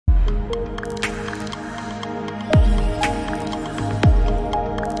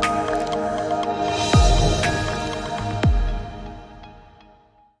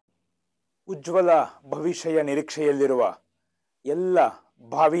ಉಜ್ವಲ ಭವಿಷ್ಯ ನಿರೀಕ್ಷೆಯಲ್ಲಿರುವ ಎಲ್ಲ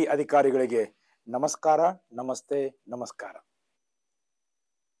ಭಾವಿ ಅಧಿಕಾರಿಗಳಿಗೆ ನಮಸ್ಕಾರ, ನಮಸ್ತೆ, ನಮಸ್ಕಾರ.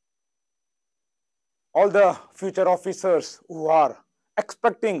 All the future officers who are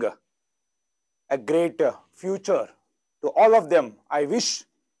expecting a great future, to all of them I wish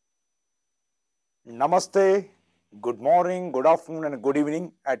namaste, good morning, good afternoon and good evening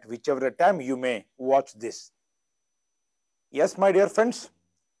at whichever time you may watch this. Yes, my dear friends,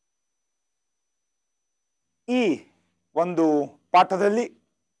 ಈ ಒಂದು ಪಾಠದಲ್ಲಿ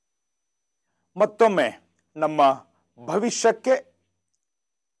ಮತ್ತೊಮ್ಮೆ ನಮ್ಮ ಭವಿಷ್ಯಕ್ಕೆ,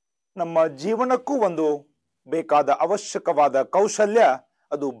 ನಮ್ಮ ಜೀವನಕ್ಕೂ ಒಂದು ಬೇಕಾದ ಅವಶ್ಯಕವಾದ ಕೌಶಲ್ಯ,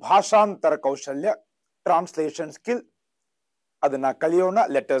 ಅದು ಭಾಷಾಂತರ ಕೌಶಲ್ಯ, ಟ್ರಾನ್ಸ್ಲೇಷನ್ ಸ್ಕಿಲ್. ಅದನ್ನ ಕಲಿಯೋಣ.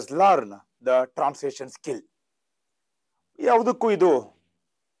 Let us learn the translation skill. ಯಾವುದಕ್ಕೂ ಇದು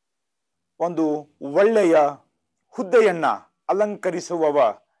ಒಂದು ಒಳ್ಳೆಯ ಹುದ್ದೆಯನ್ನ ಅಲಂಕರಿಸುವ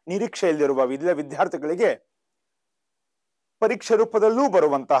ನಿರೀಕ್ಷೆಯಲ್ಲಿರುವ ವಿದ್ಯಾರ್ಥಿಗಳಿಗೆ ಪರೀಕ್ಷೆ ರೂಪದಲ್ಲೂ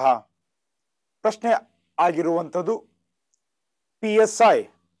ಬರುವಂತಹ ಪ್ರಶ್ನೆ ಆಗಿರುವಂಥದ್ದು. PSI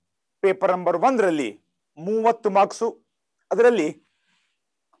ಪೇಪರ್ ನಂಬರ್ 1ರಲ್ಲಿ 30 ಮಾರ್ಕ್ಸು. ಅದರಲ್ಲಿ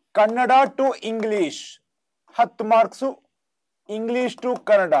Kannada to English 10 marks, English to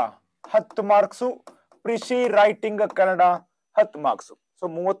Kannada 10 marks, precis writing Kannada 10 marks. So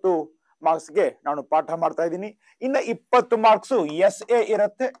 30 ಮಾರ್ಕ್ಸ್ಗೆ ನಾನು ಪಾಠ ಮಾಡ್ತಾ ಇದ್ದೀನಿ. ಇನ್ನು 20 ಮಾರ್ಕ್ಸು SA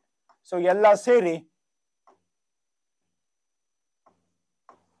ಇರುತ್ತೆ. ಸೊ ಎಲ್ಲ ಸೇರಿ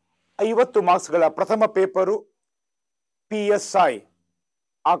 50 ಮಾರ್ಕ್ಸ್ಗಳ ಪ್ರಥಮ ಪೇಪರು PSI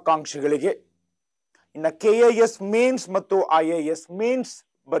ಆಕಾಂಕ್ಷಿಗಳಿಗೆ. ಇನ್ನು KIS ಮೇನ್ಸ್ ಮತ್ತು IAS ಮೇನ್ಸ್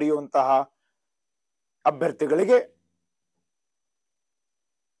ಬರೆಯುವಂತಹ ಅಭ್ಯರ್ಥಿಗಳಿಗೆ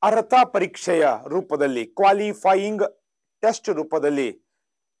ಅರ್ಹತಾ ಪರೀಕ್ಷೆಯ ರೂಪದಲ್ಲಿ, ಕ್ವಾಲಿಫೈಯಿಂಗ್ ಟೆಸ್ಟ್ ರೂಪದಲ್ಲಿ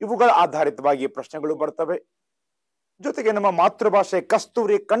ಇವುಗಳ ಆಧಾರಿತವಾಗಿ ಪ್ರಶ್ನೆಗಳು ಬರ್ತವೆ. ಜೊತೆಗೆ ನಮ್ಮ ಮಾತೃಭಾಷೆ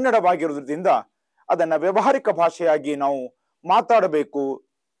ಕಸ್ತೂರಿ ಕನ್ನಡವಾಗಿರುವುದರಿಂದ ಅದನ್ನ ವ್ಯಾವಹಾರಿಕ ಭಾಷೆಯಾಗಿ ನಾವು ಮಾತಾಡಬೇಕು,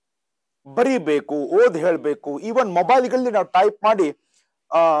 ಬರೀಬೇಕು, ಓದ್ ಹೇಳ್ಬೇಕು. ಈವನ್ ಮೊಬೈಲ್ಗಳಲ್ಲಿ ನಾವು ಟೈಪ್ ಮಾಡಿ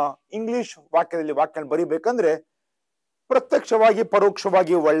ಇಂಗ್ಲಿಷ್ ವಾಕ್ಯದಲ್ಲಿ ವಾಕ್ಯ ಬರೀಬೇಕಂದ್ರೆ ಪ್ರತ್ಯಕ್ಷವಾಗಿ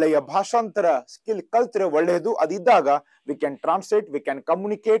ಪರೋಕ್ಷವಾಗಿ ಒಳ್ಳೆಯ ಭಾಷಾಂತರ ಸ್ಕಿಲ್ ಕಲ್ತ್ರೆ ಒಳ್ಳೆಯದು. ಅದಿದ್ದಾಗ we can translate, we can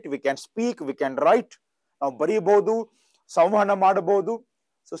communicate, we can speak, we can write. ನಾವು ಬರೀಬಹುದು, ಸಂವಹನ ಮಾಡಬಹುದು.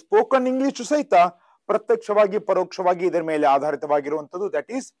 ಸೊ ಸ್ಪೋಕನ್ ಇಂಗ್ಲಿಷ್ ಸಹಿತ ಪ್ರತ್ಯಕ್ಷವಾಗಿ ಪರೋಕ್ಷವಾಗಿ ಇದರ ಮೇಲೆ ಆಧಾರಿತವಾಗಿರುವಂಥದ್ದು.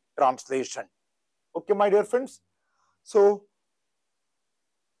 That is translation. Okay my dear friends, so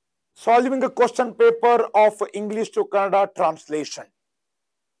solving a question paper of English to Kannada translation.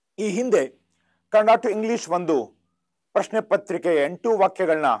 ಈ ಹಿಂದೆ ಕನ್ನಡ ಟು ಇಂಗ್ಲಿಷ್ ಒಂದು ಪ್ರಶ್ನೆ ಪತ್ರಿಕೆ 8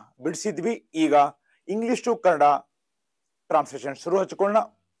 ವಾಕ್ಯಗಳನ್ನ ಬಿಡಿಸಿದ್ವಿ. ಈಗ ಇಂಗ್ಲಿಷ್ ಟು ಕನ್ನಡ ಟ್ರಾನ್ಸ್ಲೇಷನ್ ಶುರು ಹಚ್ಕೊಳ್ಳೋಣ.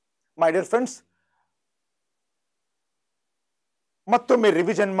 ಮೈ ಡಿಯರ್ ಫ್ರೆಂಡ್ಸ್, ಮತ್ತೊಮ್ಮೆ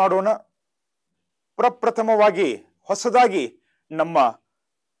ರಿವಿಷನ್ ಮಾಡೋಣ. ಪ್ರಪ್ರಥಮವಾಗಿ ಹೊಸದಾಗಿ ನಮ್ಮ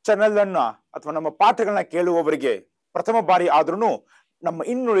ಚಾನೆಲ್ ಅನ್ನ ಅಥವಾ ನಮ್ಮ ಪಾಠಗಳನ್ನ ಕೇಳುವವರಿಗೆ ಪ್ರಥಮ ಬಾರಿ ಆದ್ರೂ ನಮ್ಮ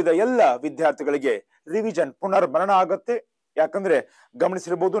ಇನ್ನುಳಿದ ಎಲ್ಲ ವಿದ್ಯಾರ್ಥಿಗಳಿಗೆ ರಿವಿಷನ್ ಪುನರ್ಮನನ ಆಗತ್ತೆ. ಯಾಕಂದ್ರೆ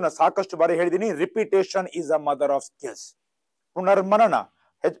ಗಮನಿಸಿರಬಹುದು, ನಾನು ಸಾಕಷ್ಟು ಬಾರಿ ಹೇಳಿದ್ದೀನಿ, repetition is a mother of skills. ಪುನರ್ಮನನ,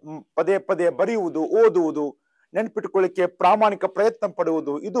 ಪದೇ ಪದೇ ಬರೆಯುವುದು, ಓದುವುದು, ನೆನಪಿಟ್ಟುಕೊಳ್ಳಿಕ್ಕೆ ಪ್ರಾಮಾಣಿಕ ಪ್ರಯತ್ನ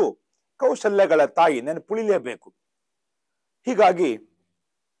ಪಡುವುದು, ಇದು ಕೌಶಲ್ಯಗಳ ತಾಯಿ. ನೆನಪುಳಿಲೇಬೇಕು. ಹೀಗಾಗಿ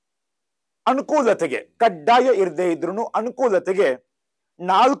ಅನುಕೂಲತೆಗೆ, ಕಡ್ಡಾಯ ಇರದೇ ಇದ್ರೂ ಅನುಕೂಲತೆಗೆ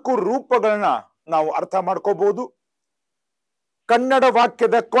 4 ರೂಪಗಳನ್ನ ನಾವು ಅರ್ಥ ಮಾಡ್ಕೋಬಹುದು. ಕನ್ನಡ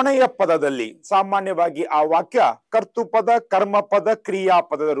ವಾಕ್ಯದ ಕೊನೆಯ ಪದದಲ್ಲಿ ಸಾಮಾನ್ಯವಾಗಿ ಆ ವಾಕ್ಯ ಕರ್ತೃಪದ, ಕರ್ಮಪದ,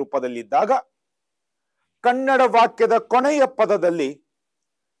 ಕ್ರಿಯಾಪದದ ರೂಪದಲ್ಲಿದ್ದಾಗ, ಕನ್ನಡ ವಾಕ್ಯದ ಕೊನೆಯ ಪದದಲ್ಲಿ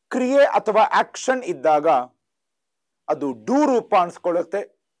ಕ್ರಿಯೆ ಅಥವಾ ಆಕ್ಷನ್ ಇದ್ದಾಗ ಅದು ಡೂ ರೂಪ ಅನ್ಸ್ಕೊಳ್ಳುತ್ತೆ.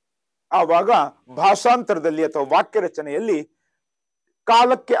 ಆವಾಗ ಭಾಷಾಂತರದಲ್ಲಿ ಅಥವಾ ವಾಕ್ಯ ರಚನೆಯಲ್ಲಿ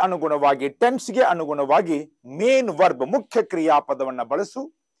ಕಾಲಕ್ಕೆ ಅನುಗುಣವಾಗಿ, ಟೆನ್ಸ್ಗೆ ಅನುಗುಣವಾಗಿ ಮೇನ್ ವರ್ಬ್, ಮುಖ್ಯ ಕ್ರಿಯಾಪದವನ್ನ ಬಳಸು.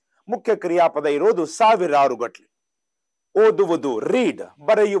 ಮುಖ್ಯ ಕ್ರಿಯಾಪದ ಇರೋದು ಸಾವಿರಾರು ಗಟ್ಲೆ. ಓದುವುದು ರೀಡ್,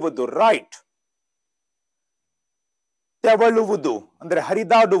 ಬರೆಯುವುದು ರೈಟ್, ತೆವಳುವುದು ಅಂದ್ರೆ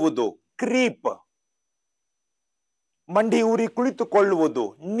ಹರಿದಾಡುವುದು ಕ್ರೀಪ್, ಮಂಡಿ ಊರಿ ಕುಳಿತುಕೊಳ್ಳುವುದು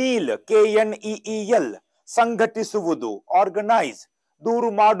ನೀಲ್, KNEEL, ಸಂಘಟಿಸುವುದು ಆರ್ಗನೈಸ್, ದೂರು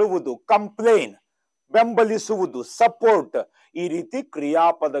ಮಾಡುವುದು ಕಂಪ್ಲೇನ್, ಬೆಂಬಲಿಸುವುದು ಸಪೋರ್ಟ್. ಈ ರೀತಿ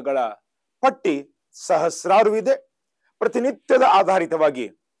ಕ್ರಿಯಾಪದಗಳ ಪಟ್ಟಿ ಸಹಸ್ರಾರು ಇದೆ. ಪ್ರತಿನಿತ್ಯದ ಆಧಾರಿತವಾಗಿ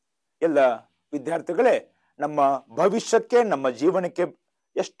ಎಲ್ಲ ವಿದ್ಯಾರ್ಥಿಗಳೇ ನಮ್ಮ ಭವಿಷ್ಯಕ್ಕೆ, ನಮ್ಮ ಜೀವನಕ್ಕೆ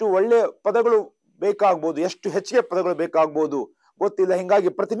ಎಷ್ಟು ಒಳ್ಳೆ ಪದಗಳು ಬೇಕಾಗ್ಬೋದು, ಎಷ್ಟು ಹೆಚ್ಚಿಗೆ ಪದಗಳು ಬೇಕಾಗ್ಬೋದು ಗೊತ್ತಿಲ್ಲ. ಹಿಂಗಾಗಿ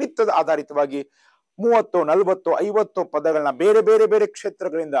ಪ್ರತಿನಿತ್ಯದ ಆಧಾರಿತವಾಗಿ 30, 40, 50 ಪದಗಳನ್ನ ಬೇರೆ ಬೇರೆ ಬೇರೆ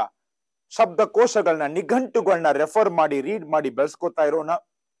ಕ್ಷೇತ್ರಗಳಿಂದ, ಶಬ್ದಕೋಶಗಳನ್ನ, ನಿಘಂಟುಗಳನ್ನ ರೆಫರ್ ಮಾಡಿ, ರೀಡ್ ಮಾಡಿ ಬೆಳೆಸ್ಕೋತಾ ಇರೋಣ.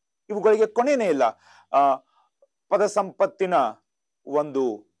 ಇವುಗಳಿಗೆ ಕೊನೆನೇ ಇಲ್ಲ. ಪದ ಸಂಪತ್ತಿನ ಒಂದು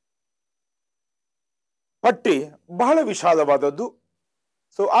ಪಟ್ಟಿ ಬಹಳ ವಿಶಾಲವಾದದ್ದು.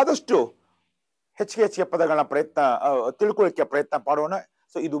 ಸೊ ಆದಷ್ಟು ಹೆಚ್ಚಿಗೆ ಪದಗಳನ್ನ ತಿಳ್ಕೊಳ್ಳಿಕ್ಕೆ ಪ್ರಯತ್ನ ಮಾಡೋಣ.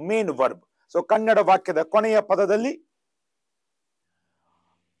 ಸೊ ಇದು ಮೇನ್ ವರ್ಬ್. ಸೊ ಕನ್ನಡ ವಾಕ್ಯದ ಕೊನೆಯ ಪದದಲ್ಲಿ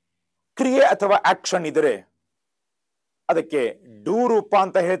ಕ್ರಿಯೆ ಅಥವಾ ಆಕ್ಷನ್ ಇದ್ರೆ ಅದಕ್ಕೆ ಡೂ ರೂಪ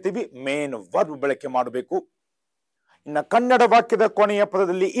ಅಂತ ಹೇಳ್ತೀವಿ. ಮೇನ್ ವರ್ಬ್ ಬಳಕೆ ಮಾಡಬೇಕು. ಇನ್ನ ಕನ್ನಡ ವಾಕ್ಯದ ಕೊನೆಯ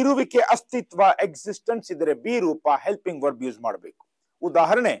ಪದದಲ್ಲಿ ಇರುವಿಕೆ, ಅಸ್ತಿತ್ವ, ಎಕ್ಸಿಸ್ಟೆನ್ಸ್ ಇದ್ರೆ ಬಿ ರೂಪ ಹೆಲ್ಪಿಂಗ್ ವರ್ಬ್ ಯೂಸ್ ಮಾಡಬೇಕು.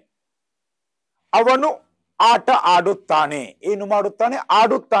 ಉದಾಹರಣೆ, ಅವನು ಆಟ ಆಡುತ್ತಾನೆ. ಏನು ಮಾಡುತ್ತಾನೆ?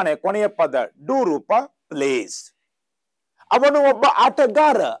 ಆಡುತ್ತಾನೆ. ಕೊನೆಯ ಪದ ಡೂ ರೂಪ ಪ್ಲೇಸ್. ಅವನು ಒಬ್ಬ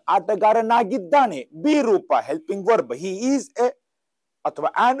ಆಟಗಾರನಾಗಿದ್ದಾನೆ. ಬಿ ರೂಪ helping verb he is A ಅಥವಾ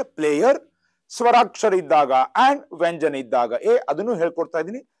ಆನ್ ಪ್ಲೇಯರ್. ಸ್ವರಾಕ್ಷರ ಇದ್ದಾಗ ಆನ್, ವ್ಯಂಜನ ಇದ್ದಾಗ ಎ, ಅದನ್ನು ಹೇಳ್ಕೊಡ್ತಾ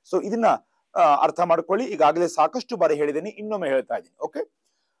ಇದ್ದೀನಿ. ಸೊ ಇದನ್ನ ಅರ್ಥ ಮಾಡ್ಕೊಳ್ಳಿ. ಈಗಾಗಲೇ ಸಾಕಷ್ಟು ಬಾರಿ ಹೇಳಿದ್ದೀನಿ, ಇನ್ನೊಮ್ಮೆ ಹೇಳ್ತಾ ಇದ್ದೀನಿ. ಓಕೆ,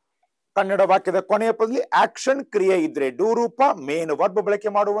 ಕನ್ನಡ ವಾಕ್ಯದ ಕೊನೆಯ ಪದದಲ್ಲಿ ಆಕ್ಷನ್, ಕ್ರಿಯೆ ಇದ್ರೆ ಡೂ ರೂಪ ಮೇನ್ ವರ್ಬ್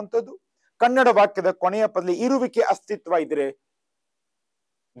ಬಳಕೆ ಮಾಡುವಂಥದ್ದು. ಕನ್ನಡ ವಾಕ್ಯದ ಕೊನೆಯ ಪದದಲ್ಲಿ ಇರುವಿಕೆ, ಅಸ್ತಿತ್ವ ಇದ್ರೆ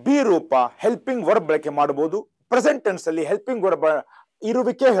ಬಿ ರೂಪ ಹೆಲ್ಪಿಂಗ್ ವರ್ಬ್ ಬಳಕೆ ಮಾಡಬಹುದು. ಪ್ರೆಸೆಂಟ್ ಟೆನ್ಸ್ ಅಲ್ಲಿ ಹೆಲ್ಪಿಂಗ್ ವರ್ಬ್,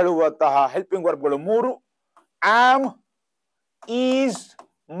 ಇರುವಿಕೆ ಹೇಳುವಂತಹ ಹೆಲ್ಪಿಂಗ್ ವರ್ಬ್ಗಳು 3: ಆಮ್, ಈಸ್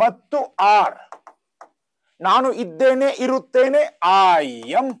ಮತ್ತು ಆರ್. ನಾನು ಇದ್ದೇನೆ, ಇರುತ್ತೇನೆ, ಐ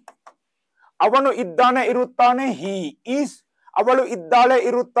ಎಮ್. ಅವನು ಇದ್ದಾನೆ, ಇರುತ್ತಾನೆ, ಹಿ ಈಸ್. ಅವಳು ಇದ್ದಾಳೆ,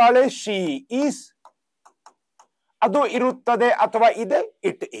 ಇರುತ್ತಾಳೆ, ಶಿ ಈಸ್. ಅದು ಇರುತ್ತದೆ ಅಥವಾ ಇದೆ,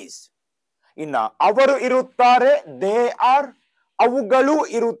 ಇಟ್ ಈಸ್. ಇನ್ನ ಅವರು ಇರುತ್ತಾರೆ, ದೇ ಆರ್. ಅವುಗಳು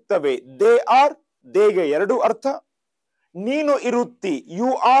ಇರುತ್ತವೆ, ದೇ ಆರ್. ದೇಗೆ 2 ಅರ್ಥ. ನೀನು ಇರುತ್ತಿ, ಯು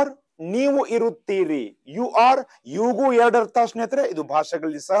ಆರ್. ನೀವು ಇರುತ್ತೀರಿ, ಯು ಆರ್. ಯುಗೂ 2 ಅರ್ಥ ಸ್ನೇಹಿತರೆ. ಇದು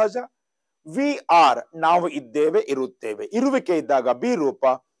ಭಾಷೆಗಳಲ್ಲಿ ಸಹಜ. ವಿ ಆರ್, ನಾವು ಇದ್ದೇವೆ, ಇರುತ್ತೇವೆ. ಇರುವಿಕೆ ಇದ್ದಾಗ ಬಿ ರೂಪ.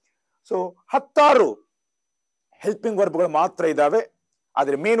 ಸೊ 16 ಹೆಲ್ಪಿಂಗ್ ವರ್ಬ್ಗಳು ಮಾತ್ರ ಇದಾವೆ,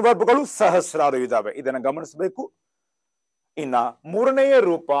 ಆದ್ರೆ ಮೇನ್ ವರ್ಬ್ಗಳು ಸಹಸ್ರಾರು ಇದಾವೆ. ಇದನ್ನ ಗಮನಿಸಬೇಕು. ಇನ್ನ 3ನೆಯ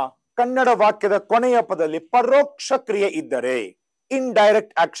ರೂಪ, ಕನ್ನಡ ವಾಕ್ಯದ ಕೊನೆಯ ಪದದಲ್ಲಿ ಪರೋಕ್ಷ ಕ್ರಿಯೆ ಇದ್ದರೆ,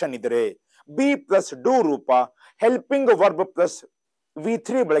 ಇಂಡೈರೆಕ್ಟ್ ಆಕ್ಷನ್ ಇದ್ದರೆ ಬಿ ಪ್ಲಸ್ ಡೂ ರೂಪ ಹೆಲ್ಪಿಂಗ್ ವರ್ಬ್ ಪ್ಲಸ್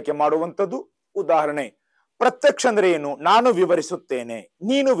V3 ಬಳಕೆ ಮಾಡುವಂಥದ್ದು. ಉದಾಹರಣೆ, ಪ್ರತ್ಯಕ್ಷ ಅಂದ್ರೆ ಏನು? ನಾನು ವಿವರಿಸುತ್ತೇನೆ,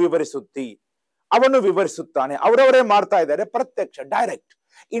 ನೀನು ವಿವರಿಸುತ್ತಿ, ಅವನು ವಿವರಿಸುತ್ತಾನೆ. ಅವರವರೇ ಮಾಡ್ತಾ ಇದ್ದಾರೆ, ಪ್ರತ್ಯಕ್ಷ ಡೈರೆಕ್ಟ್.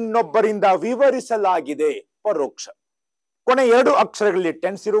 ಇನ್ನೊಬ್ಬರಿಂದ ವಿವರಿಸಲಾಗಿದೆ, ಪರೋಕ್ಷ. ಕೊನೆ 2 ಅಕ್ಷರಗಳಲ್ಲಿ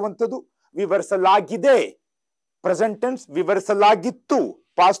ಟೆನ್ಸ್ ಇರುವಂಥದ್ದು. ವಿವರಿಸಲಾಗಿದೆ ಪ್ರೆಸೆಂಟ್ ಟೆನ್ಸ್, ವಿವರಿಸಲಾಗಿತ್ತು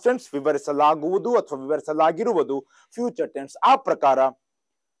ಪಾಸ್ಟ್ ಟೆನ್ಸ್, ವಿವರಿಸಲಾಗುವುದು ಅಥವಾ ವಿವರಿಸಲಾಗಿರುವುದು ಫ್ಯೂಚರ್ ಟೆನ್ಸ್. ಆ ಪ್ರಕಾರ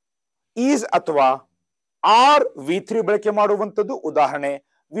ಈಸ್ ಅಥವಾ ಆರ್ V3 ಬಳಕೆ ಮಾಡುವಂಥದ್ದು. ಉದಾಹರಣೆ,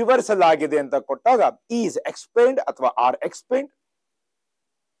 ವಿವರಿಸಲಾಗಿದೆ ಅಂತ ಕೊಟ್ಟಾಗ ಈಸ್ ಎಕ್ಸ್ಪ್ಲೇನ್ಡ್ ಅಥವಾ ಆರ್ ಎಕ್ಸ್ಪ್ಲೇನ್ಡ್.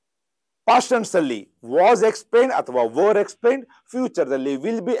 ಪಾಸ್ಟ್ ಟೆನ್ಸ್ ಅಲ್ಲಿ ವಾಸ್ ಎಕ್ಸ್ಪ್ಲೇನ್ಡ್ ಅಥವಾ ವರ್ ಎಕ್ಸ್ಪ್ಲೇನ್ಡ್. ಫ್ಯೂಚರ್ ದಲ್ಲಿ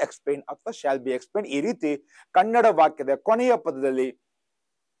ವಿಲ್ ಬಿ ಎಕ್ಸ್ಪ್ಲೇನ್ಡ್ ಅಥವಾ ಶಾಲ್ ಬಿ ಎಕ್ಸ್ಪ್ಲೇನ್ಡ್. ಈ ರೀತಿ ಕನ್ನಡ ವಾಕ್ಯದ ಕೊನೆಯ ಪದದಲ್ಲಿ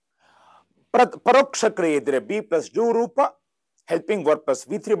ಪರೋಕ್ಷ ಕ್ರಿಯೆ ಇದ್ರೆ ಬಿ ಪ್ಲಸ್ ಡೂ ರೂಪ ಹೆಲ್ಪಿಂಗ್ ವರ್ಬ್ ಪ್ಲಸ್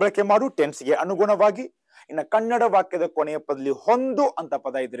V3 ಬಳಕೆ ಮಾಡು ಟೆನ್ಸ್ಗೆ ಅನುಗುಣವಾಗಿ. ಇನ್ನು ಕನ್ನಡ ವಾಕ್ಯದ ಕೊನೆಯ ಪದದಲ್ಲಿ ಹೊಂದು ಅಂತ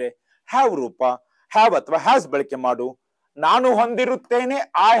ಪದ ಇದ್ರೆ ಹ್ಯಾವ್ ರೂಪ ಹ್ಯಾವ್ ಅಥವಾ ಹ್ಯಾಸ್ ಬಳಕೆ ಮಾಡು. ನಾನು ಹೊಂದಿರುತ್ತೇನೆ,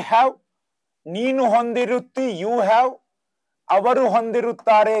 ಐ ಹ್ಯಾವ್. ನೀನು ಹೊಂದಿರುತ್ತಿ, ಯು ಹ್ಯಾವ್. ಅವರು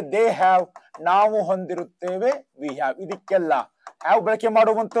ಹೊಂದಿರುತ್ತಾರೆ, ದೇ ಹ್ಯಾವ್. ನಾವು ಹೊಂದಿರುತ್ತೇವೆ, ವಿ ಹ್ಯಾವ್. ಇದಕ್ಕೆಲ್ಲ ಹ್ಯಾವ್ ಬಳಕೆ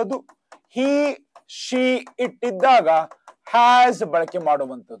ಮಾಡುವಂಥದ್ದು. ಹಿ, ಶಿ, ಇಟ್ ಇದ್ದಾಗ ಹ್ಯಾಸ್ ಬಳಕೆ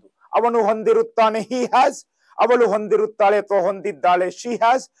ಮಾಡುವಂಥದ್ದು. ಅವನು ಹೊಂದಿರುತ್ತಾನೆ, ಹಿ ಹ್ಯಾಸ್. ಅವಳು ಹೊಂದಿರುತ್ತಾಳೆ ಅಥವಾ ಹೊಂದಿದ್ದಾಳೆ, ಶಿ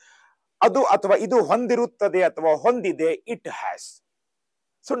ಹ್ಯಾಸ್. ಅದು ಅಥವಾ ಇದು ಹೊಂದಿರುತ್ತದೆ ಅಥವಾ ಹೊಂದಿದೆ, ಇಟ್ ಹ್ಯಾಸ್.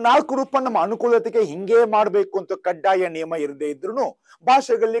 ಸೊ 4 ರೂಪ ನಮ್ಮ ಅನುಕೂಲತೆಗೆ ಹಿಂಗೆ ಮಾಡಬೇಕು ಅಂತ ಕಡ್ಡಾಯ ನಿಯಮ ಇರದೇ ಇದ್ರು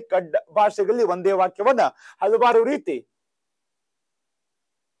ಭಾಷೆಗಳಲ್ಲಿ ಒಂದೇ ವಾಕ್ಯವನ್ನ ಹಲವಾರು ರೀತಿ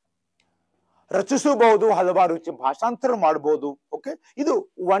ರಚಿಸಬಹುದು, ಹಲವಾರು ರೀತಿ ಭಾಷಾಂತರ ಮಾಡಬಹುದು. ಓಕೆ, ಇದು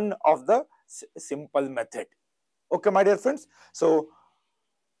one of the simple method. Okay my dear friends, so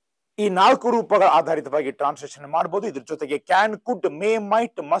ಈ 4 ರೂಪಗಳ ಆಧಾರಿತವಾಗಿ ಟ್ರಾನ್ಸ್ಲೇಷನ್ ಮಾಡಬಹುದು. ಇದ್ರ ಜೊತೆಗೆ can, could, May,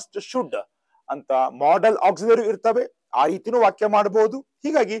 mite, must, should ಅಂತ ಮಾಡೆಲ್ ಆಕ್ಸಿಲರಿ ಇರ್ತವೆ. ಆ ರೀತಿನೂ ವಾಕ್ಯ ಮಾಡಬಹುದು.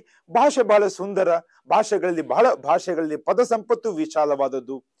 ಹೀಗಾಗಿ ಭಾಷೆ ಬಹಳ ಸುಂದರ. ಭಾಷೆಗಳಲ್ಲಿ ಪದ ಸಂಪತ್ತು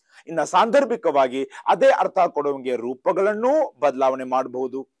ವಿಶಾಲವಾದದ್ದು. ಇನ್ನ ಸಾಂದರ್ಭಿಕವಾಗಿ ಅದೇ ಅರ್ಥ ಕೊಡುವಂಗೆ ರೂಪಗಳನ್ನು ಬದಲಾವಣೆ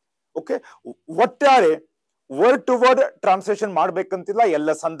ಮಾಡಬಹುದು. ಓಕೆ, ಒಟ್ಟಾರೆ ವರ್ಡ್ ಟು ವರ್ಡ್ ಟ್ರಾನ್ಸ್ಲೇಷನ್ ಮಾಡ್ಬೇಕಂತಿಲ್ಲ. ಎಲ್ಲ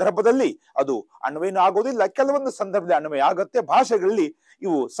ಸಂದರ್ಭದಲ್ಲಿ ಅದು ಅನ್ವಯನ ಆಗೋದಿಲ್ಲ, ಕೆಲವೊಂದು ಸಂದರ್ಭದಲ್ಲಿ ಅನ್ವಯ ಆಗತ್ತೆ. ಭಾಷೆಗಳಲ್ಲಿ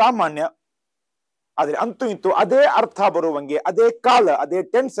ಇವು ಸಾಮಾನ್ಯ. ಆದ್ರೆ ಅಂತೂ ಇಂತೂ ಅದೇ ಅರ್ಥ ಬರುವಂಗೆ ಅದೇ ಕಾಲ ಅದೇ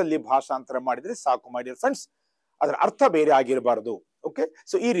ಟೆನ್ಸ್ ಅಲ್ಲಿ ಭಾಷಾಂತರ ಮಾಡಿದ್ರೆ ಸಾಕು ಮೈ ಡಿಯರ್ ಫ್ರೆಂಡ್ಸ್. ಅದರ ಅರ್ಥ ಬೇರೆ ಆಗಿರಬಾರದು. ಓಕೆ,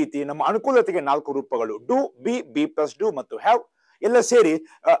 ಸೊ ಈ ರೀತಿ ನಮ್ಮ ಅನುಕೂಲತೆಗೆ 4 ರೂಪಗಳು do, B, B plus do ಮತ್ತು ಹ್ಯಾವ್ ಎಲ್ಲ ಸೇರಿ.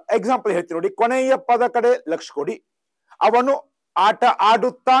 ಎಕ್ಸಾಂಪಲ್ ಹೇಳ್ತೀನಿ ನೋಡಿ. ಕೊನೆಯ ಪದ ಕಡೆ ಲಕ್ಷ್ಯ ಕೊಡಿ. ಅವನು ಆಟ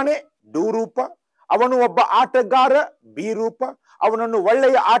ಆಡುತ್ತಾನೆ, ಡೂ ರೂಪ. ಅವನು ಒಬ್ಬ ಆಟಗಾರ, ಬಿ ರೂಪ. ಅವನನ್ನು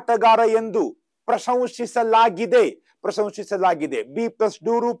ಒಳ್ಳೆಯ ಆಟಗಾರ ಎಂದು ಪ್ರಶಂಸಿಸಲಾಗಿದೆ, ಬಿ ಪ್ಲಸ್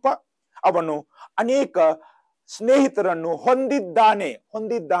ಡೂ ರೂಪ. ಅವನು ಅನೇಕ ಸ್ನೇಹಿತರನ್ನು ಹೊಂದಿದ್ದಾನೆ,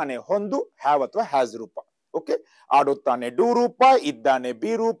 ಹೊಂದು ಹ್ಯಾವ್ ಅಥವಾ ಹ್ಯಾಸ್ ರೂಪ. ಓಕೆ, ಆಡುತ್ತಾನೆ ಡೂ ರೂಪ, ಇದ್ದಾನೆ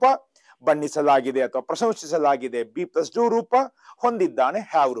ಬಿ ರೂಪ, ಬಣ್ಣಿಸಲಾಗಿದೆ ಅಥವಾ ಪ್ರಶಂಸಿಸಲಾಗಿದೆ. ಬಿ ಪ್ಲಸ್ ಡೂ ರೂಪ ಹೊಂದಿದ್ದಾನೆ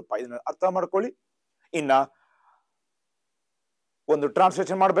ಹ್ಯಾವ್ ರೂಪ. ಇದನ್ನ ಅರ್ಥ ಮಾಡ್ಕೊಳ್ಳಿ. ಇನ್ನ ಒಂದು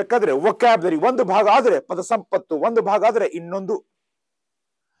ಟ್ರಾನ್ಸ್ಲೇಷನ್ ಮಾಡ್ಬೇಕಾದ್ರೆ ವೊಕ್ಯಾಬ್ಲರಿ ಒಂದು ಭಾಗ ಆದ್ರೆ ಪದ ಸಂಪತ್ತು ಒಂದು ಭಾಗ ಆದ್ರೆ ಇನ್ನೊಂದು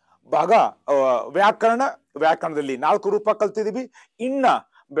ಭಾಗ ವ್ಯಾಕರಣದಲ್ಲಿ 4 ರೂಪ ಕಲ್ತಿದೀವಿ. ಇನ್ನ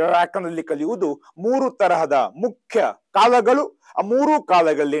ವ್ಯಾಕರಣದಲ್ಲಿ ಕಲಿಯುವುದು 3 ತರಹದ ಮುಖ್ಯ ಕಾಲಗಳು. ಆ 3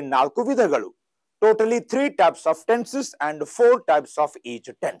 ಕಾಲಗಳಲ್ಲಿ 4 ವಿಧಗಳು. Totally 3 types of tenses and 4 types of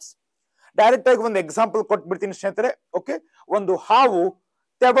each tense. Direct ಆಗಿ ಒಂದು ಎಕ್ಸಾಂಪಲ್ ಕೊಟ್ಬಿಡ್ತೀನಿ ಸ್ನೇಹಿತರೆ. ಓಕೆ, ಒಂದು ಹಾವು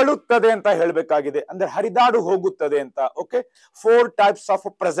ತೆವಳುತ್ತದೆ ಅಂತ ಹೇಳ್ಬೇಕಾಗಿದೆ, ಅಂದ್ರೆ ಹರಿದಾಡು ಹೋಗುತ್ತದೆ ಅಂತ. Okay, 4 types of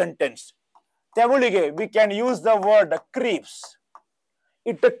present tense. ತೆವಳಿಗೆ we can use the word ಕ್ರೀಪ್ಸ್.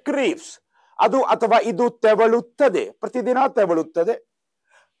 It ಕ್ರೀಪ್ಸ್, ಅದು ಅಥವಾ ಇದು ತೆವಳುತ್ತದೆ, ಪ್ರತಿದಿನ ತೆವಳುತ್ತದೆ.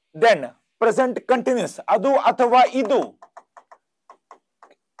 ದೆನ್ ಪ್ರೆಸೆಂಟ್ ಕಂಟಿನ್ಯೂಸ್, ಅದು ಅಥವಾ ಇದು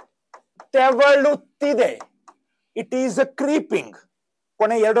ತೆವಳುತ್ತಿದೆ. It is a creeping.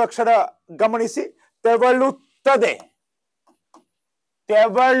 ಕೊನೆ 2 ಅಕ್ಷರ ಗಮನಿಸಿ. ತೆವಳುತ್ತದೆ,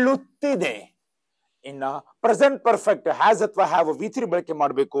 ತೆವಳುತ್ತಿದೆ. ಇನ್ನ ಪ್ರೆಸೆಂಟ್ ಪರ್ಫೆಕ್ಟ್ ಹ್ಯಾಸ್ ಅಥವಾ ಹ್ಯಾವ್ V3 ಬಳಕೆ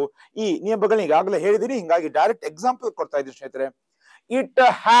ಮಾಡಬೇಕು. ಈ ನಿಯಮಗಳನ್ನ ಈಗಾಗಲೇ ಹೇಳಿದೀನಿ, ಹಿಂಗಾಗಿ ಡೈರೆಕ್ಟ್ ಎಕ್ಸಾಂಪಲ್ ಕೊಡ್ತಾ ಇದ್ದೀನಿ ಸ್ನೇಹಿತರೆ. It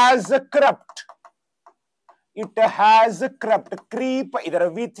has ಕ್ರಪ್ಟ್. It has ಕ್ರಪ್ಟ್. Creep ಇದರ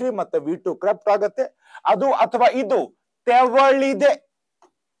V3 ಮತ್ತೆ V2 ಕ್ರಪ್ಟ್ ಆಗತ್ತೆ. ಅದು ಅಥವಾ ಇದು ತೆವಳಿದೆ.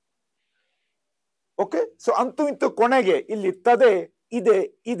 ಓಕೆ, ಸೊ ಅಂತೂ ಇಂತೂ ಕೊನೆಗೆ ಇಲ್ಲಿ ತದೆ ಇದೆ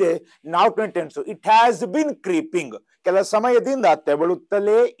ಇದೆ 4ನೇ tense. It has been creeping, ಕೆಲ ಸಮಯದಿಂದ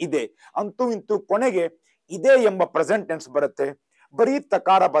ತೆವಳುತ್ತಲೇ ಇದೆ. ಅಂತೂ ಇಂತೂ ಕೊನೆಗೆ ಇದೆ ಎಂಬ ಪ್ರೆಸೆಂಟ್ ಟೆನ್ಸ್ ಬರುತ್ತೆ. ಬರೀ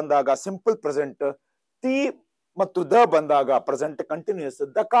ತಕಾರ ಬಂದಾಗ ಸಿಂಪಲ್ ಪ್ರೆಸೆಂಟ್, ತಿ ಮತ್ತು ದ ಬಂದಾಗ ಪ್ರೆಸೆಂಟ್ ಕಂಟಿನ್ಯೂಸ್,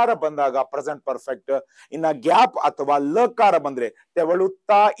 ದಕಾರ ಬಂದಾಗ ಪ್ರೆಸೆಂಟ್ ಪರ್ಫೆಕ್ಟ್. ಇನ್ನ ಗ್ಯಾಪ್ ಅಥವಾ ಲಕಾರ ಬಂದ್ರೆ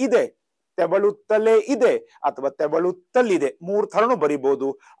ತೆವಳುತ್ತಾ ಇದೆ, ತೆವಳುತ್ತಲೇ ಇದೆ ಅಥವಾ ತೆವಳುತ್ತಲಿದೆ. 3 ಥರನು ಬರಿಬಹುದು.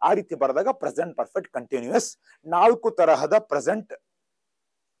 ಆ ರೀತಿ ಬರೆದಾಗ ಪ್ರೆಸೆಂಟ್ ಪರ್ಫೆಕ್ಟ್ ಕಂಟಿನ್ಯೂಸ್. 4 ತರಹದ ಪ್ರೆಸೆಂಟ್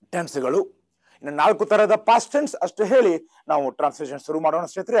ಟೆನ್ಸ್ಗಳು. ಇನ್ನು 4 ತರಹದ ಪಾಸ್ಟ್ ಟೆನ್ಸ್ ಅಷ್ಟು ಹೇಳಿ ನಾವು ಟ್ರಾನ್ಸ್ಲೇಷನ್ ಶುರು ಮಾಡೋಣ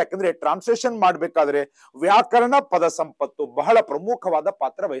ಸ್ನೇಹಿತರೆ. ಯಾಕಂದ್ರೆ ಟ್ರಾನ್ಸ್ಲೇಷನ್ ಮಾಡ್ಬೇಕಾದ್ರೆ ವ್ಯಾಕರಣ ಪದ ಸಂಪತ್ತು ಬಹಳ ಪ್ರಮುಖವಾದ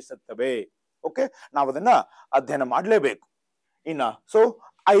ಪಾತ್ರ ವಹಿಸುತ್ತವೆ. ಓಕೆ, ನಾವು ಅದನ್ನ ಅಧ್ಯಯನ ಮಾಡಲೇಬೇಕು. ಇನ್ನ so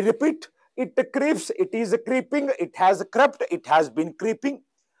I repeat, it ಕ್ರೀಪ್ಸ್, it is creeping, it has ಕ್ರಪ್ಟ್, it has been creeping.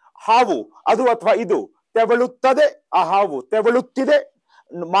 ಹಾವು ಅದು ಅಥವಾ ಇದು ತೆವಳುತ್ತದೆ, ಆ ಹಾವು ತೆವಳುತ್ತಿದೆ.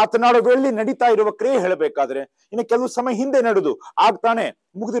 ಮಾತನಾಡುವ ವೇಳೆ ನಡೀತಾ ಇರುವ ಕ್ರಿಯೆ ಹೇಳಬೇಕಾದ್ರೆ ಇನ್ನು ಕೆಲವು ಸಮಯ ಹಿಂದೆ ನಡೆದು ಆಗ್ತಾನೆ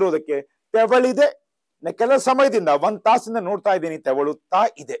ಮುಗಿದಿರೋದಕ್ಕೆ ತೆವಳಿದೆ. ಕೆಲ ಸಮಯದಿಂದ 1 ತಾಸಿಂದ ನೋಡ್ತಾ ಇದ್ದೀನಿ, ತೆವಳುತ್ತಾ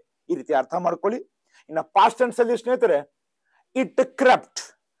ಇದೆ. ಈ ರೀತಿ ಅರ್ಥ ಮಾಡ್ಕೊಳ್ಳಿ. ಇನ್ನು ಪಾಸ್ಟ್ ಟೆನ್ಸ್ ಅಲ್ಲಿ ಸ್ನೇಹಿತರೆ, it ಕ್ರಪ್ಟ್,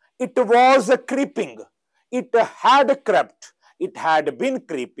 it was creeping, it had ಕ್ರಪ್ಟ್, it had been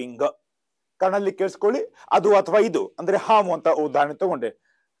creeping. ಕಣ್ಣಲ್ಲಿ ಕೇಳಿಸ್ಕೊಳ್ಳಿ. ಅದು ಅಥವಾ ಇದು ಅಂದ್ರೆ ಹಾವು ಅಂತ ಉದಾಹರಣೆ ತಗೊಂಡೆ.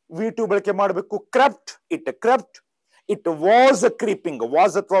 V2 ಬಳಕೆ ಮಾಡಬೇಕು. ಕ್ರಪ್ಟ್, it ಕ್ರಪ್ಟ್. It was creeping,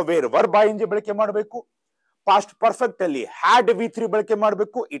 was ಅಥವಾ ವೇರ್ ವರ್ಬ್ ING ಬಳಕೆ ಮಾಡಬೇಕು. ಪಾಸ್ಟ್ ಪರ್ಫೆಕ್ಟ್ ಅಲ್ಲಿ ಹ್ಯಾಡ್ V3 ಬಳಕೆ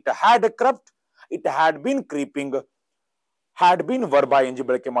ಮಾಡಬೇಕು. It had ಕ್ರಪ್ಟ್, it had been creeping, had been verb ING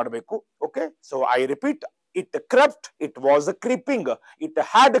ಬಳಕೆ ಮಾಡಬೇಕು. Okay, so I repeat, it ಕ್ರಪ್ಟ್, it was creeping, it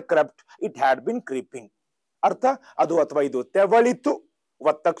had ಕ್ರಪ್ಟ್, it had been creeping. ಅರ್ಥ, ಅದು ಅಥವಾ ಇದು ತೆವಳಿತು,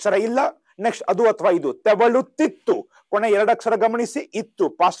 ಒತ್ತಕ್ಷರ ಇಲ್ಲ. ನೆಕ್ಸ್ಟ್, ಅದು ಅಥವಾ ಇದು ತೆವಳುತ್ತಿತ್ತು, ಕೊನೆ 2 ಅಕ್ಷರ ಗಮನಿಸಿ. ಇತ್ತು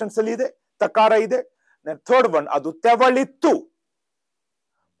ಪಾಸ್ಟ್ ಟೆನ್ಸ್ ಅಲ್ಲಿ ಇದೆ, ತಕಾರ ಇದೆ. ಥರ್ಡ್ ಒನ್, ಅದು ತೆವಳಿತ್ತು,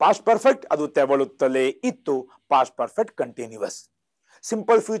 ಪಾಸ್ಟ್ ಪರ್ಫೆಕ್ಟ್. ಅದು ತೆವಳುತ್ತಲೇ ಇತ್ತು, past perfect continuous.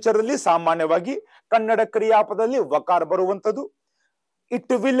 Simple future ಅಲ್ಲಿ ಸಾಮಾನ್ಯವಾಗಿ ಕನ್ನಡ ಕ್ರಿಯಾಪದಲ್ಲಿ ವಕಾರ ಬರುವಂತದ್ದು.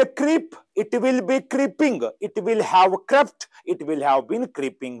 It will creep, it will be creeping, it will have ಕ್ರಪ್ಟ್, it will have been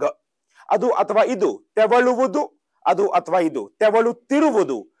creeping. ಅದು ಅಥವಾ ಇದು ತೆವಳುವುದು, ಅದು ಅಥವಾ ಇದು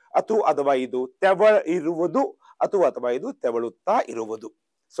ತೆವಳುತ್ತಿರುವುದು, ಅದು ಅಥವಾ ಇದು ತೆವಳಿರುವುದು, ಅದು ಅಥವಾ ಇದು ತೆವಳುತ್ತಾ ಇರುವುದು.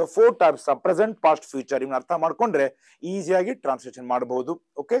 So 4 types of present, past, future. ಇವನ್ನ ಅರ್ಥ ಮಾಡ್ಕೊಂಡ್ರೆ ಈಸಿಯಾಗಿ ಟ್ರಾನ್ಸ್ಲೇಷನ್ ಮಾಡಬಹುದು.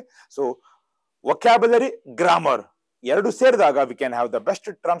 ಓಕೆ, ಸೊ ವೊಕ್ಯಾಬುಲರಿ, ಗ್ರಾಮರ್ ಎರಡು ಸೇರಿದಾಗ we can have the best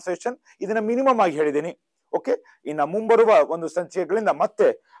translation. ಇದನ್ನ ಮಿನಿಮಮ್ ಆಗಿ ಹೇಳಿದ್ದೀನಿ. ಓಕೆ, ಇನ್ನ ಮುಂಬರುವ ಒಂದು ಸಂಚಿಕೆಗಳಿಂದ ಮತ್ತೆ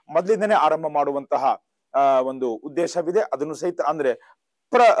ಮೊದಲಿಂದನೇ ಆರಂಭ ಮಾಡುವಂತಹ ಒಂದು ಉದ್ದೇಶವಿದೆ. ಅದನ್ನು ಸಹಿತ ಅಂದ್ರೆ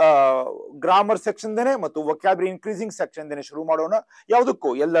ಗ್ರಾಮರ್ ಸೆಕ್ಷನ್ ದೇನೆ ಮತ್ತು ವೊಕ್ಯಾಬುಲರಿ ಇನ್ಕ್ರೀಸಿಂಗ್ ಸೆಕ್ಷನ್ ದೇನೆ ಶುರು ಮಾಡೋಣ. ಯಾವುದಕ್ಕೂ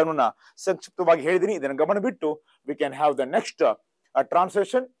ಎಲ್ಲಾನು ಸಂಕ್ಷಿಪ್ತವಾಗಿ ಹೇಳಿದೀನಿ. ಇದನ್ನು ಗಮನ ಬಿಟ್ಟು we can have the next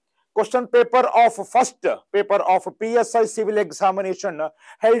translation. Question paper of first paper of PSI civil examination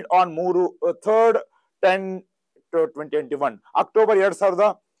held on 3/10/2021 October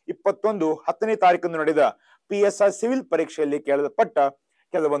 2021 10ನೇ ತಾರೀಕಂದು ನಡೆದ PSI ಸಿವಿಲ್ ಪರೀಕ್ಷೆಯಲ್ಲಿ ಕೇಳಲ್ಪಟ್ಟ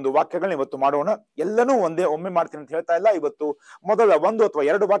ಕೆಲವೊಂದು ವಾಕ್ಯಗಳನ್ನ ಇವತ್ತು ಮಾಡೋಣ. ಎಲ್ಲನೂ ಒಮ್ಮೆ ಮಾಡ್ತೀನಿ ಅಂತ ಹೇಳ್ತಾ ಇಲ್ಲ. ಇವತ್ತು ಮೊದಲ 1 ಅಥವಾ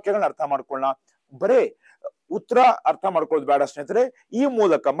 2 ವಾಕ್ಯಗಳನ್ನ ಅರ್ಥ ಮಾಡ್ಕೊಳ್ಳೋಣ. ಬರೇ ಉತ್ತರ ಅರ್ಥ ಮಾಡ್ಕೊಳ್ಳೋದು ಬೇಡ ಸ್ನೇಹಿತರೆ. ಈ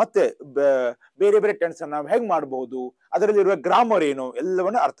ಮೂಲಕ ಮತ್ತೆ ಬೇರೆ ಬೇರೆ ಟೆನ್ಸ್ ನಾವು ಹೇಗ್ ಮಾಡಬಹುದು, ಅದರಲ್ಲಿರುವ ಗ್ರಾಮರ್ ಏನು,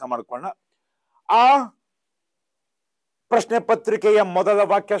 ಎಲ್ಲವನ್ನ ಅರ್ಥ ಮಾಡ್ಕೊಳ್ಳೋಣ. ಆ ಪ್ರಶ್ನೆ ಪತ್ರಿಕೆಯ ಮೊದಲ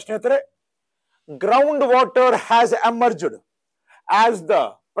ವಾಕ್ಯ ಸ್ನೇಹಿತರೆ, ground water has emerged as the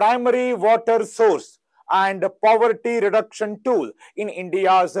primary water source and poverty reduction tool in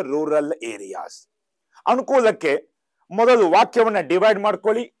India's rural areas. ಅನುಕೂಲಕ್ಕೆ ಮೊದಲು ವಾಕ್ಯವನ್ನ ಡಿವೈಡ್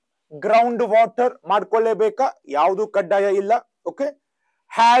ಮಾಡ್ಕೊಳ್ಳಿ. ಗ್ರೌಂಡ್ ವಾಟರ್ ಮಾಡ್ಕೊಳ್ಳೇಬೇಕಾ, ಯಾವುದು ಕಡ್ಡಾಯ ಇಲ್ಲ. Okay,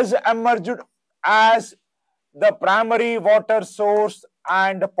 has emerged as the primary water source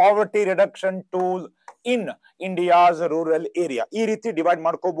and poverty reduction tool in India's rural area. ಈ ರೀತಿ divide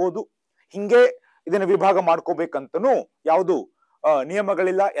ಮಾಡ್ಕೋಬಹುದು. ಹಿಂಗೆ ಇದನ್ನ ವಿಭಾಗ ಮಾಡ್ಕೋಬೇಕಂತನೂ ಯಾವುದು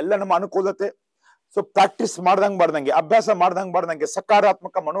ನಿಯಮಗಳಿಲ್ಲ, ಎಲ್ಲ ನಮ್ಮ ಅನುಕೂಲತೆ. ಸೊ ಪ್ರಾಕ್ಟೀಸ್ ಮಾಡ್ದಂಗೆ ಅಭ್ಯಾಸ ಮಾಡ್ದಂಗೆ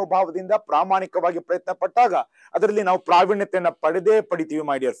ಸಕಾರಾತ್ಮಕ ಮನೋಭಾವದಿಂದ ಪ್ರಾಮಾಣಿಕವಾಗಿ ಪ್ರಯತ್ನ ಪಟ್ಟಾಗ ಅದರಲ್ಲಿ ನಾವು ಪ್ರಾವೀಣ್ಯತೆಯನ್ನ ಪಡಿತೀವಿ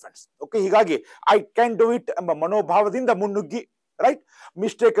ಮೈ ಡಿಯರ್ ಫ್ರೆಂಡ್ಸ್. ಓಕೆ, ಹೀಗಾಗಿ ಐ ಕ್ಯಾನ್ ಡೂ ಇಟ್ ಎಂಬ ಮನೋಭಾವದಿಂದ ಮುನ್ನುಗ್ಗಿ. ರೈಟ್,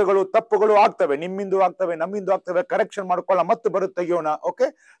 ಮಿಸ್ಟೇಕ್ಗಳು ತಪ್ಪುಗಳು ಆಗ್ತವೆ, ನಿಮ್ಮಿಂದು ಆಗ್ತವೆ, ನಮ್ಮಿಂದು ಆಗ್ತವೆ, ಕರೆಕ್ಷನ್ ಮಾಡ್ಕೊಳ್ಳ ಮತ್ತೆ ಬರುತ್ತೆ, ತೆಗಿಯೋಣ. ಓಕೆ,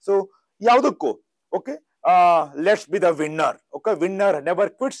 ಸೊ ಯಾವುದಕ್ಕೂ okay let's be the winner. Okay, winner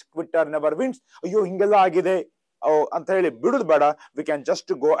never quits, ಕ್ವಿಟ್ಟರ್ never wins. ಅಯ್ಯೋ ಹಿಂಗೆಲ್ಲ ಆಗಿದೆ ಅಂತ ಹೇಳಿ ಬಿಡುದು ಬೇಡ. We can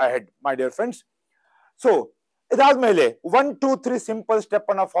just go ahead my dear friends. So ಇದಾದ್ಮೇಲೆ 1, 2, 3 ಸಿಂಪಲ್ ಸ್ಟೆಪ್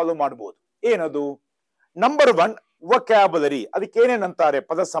ಅನ್ನ ಫಾಲೋ ಮಾಡಬಹುದು. ಏನದು? ನಂಬರ್ 1 ವೊಕ್ಯಾಬುಲರಿ, ಅದಕ್ಕೆ ಏನೇನಂತಾರೆ?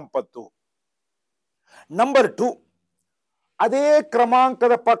 ಪದ ಸಂಪತ್ತು. ನಂಬರ್ 2 ಅದೇ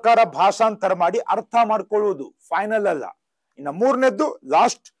ಕ್ರಮಾಂಕದ ಪ್ರಕಾರ ಭಾಷಾಂತರ ಮಾಡಿ ಅರ್ಥ ಮಾಡ್ಕೊಳ್ಳುವುದು, ಫೈನಲ್ ಅಲ್ಲ. ಇನ್ನು ಮೂರನೇದ್ದು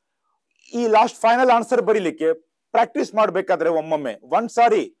ಈ ಲಾಸ್ಟ್ ಫೈನಲ್ ಆನ್ಸರ್ ಬರೀಲಿಕ್ಕೆ ಪ್ರಾಕ್ಟೀಸ್ ಮಾಡ್ಬೇಕಾದ್ರೆ ಒಮ್ಮೊಮ್ಮೆ ಒಂದ್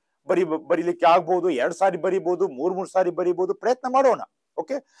ಸಾರಿ ಬರೀಲಿಕ್ಕೆ ಆಗ್ಬಹುದು, 2 ಸಾರಿ ಬರೀಬಹುದು, 3 ಸಾರಿ ಬರೀಬಹುದು. ಪ್ರಯತ್ನ ಮಾಡೋಣ.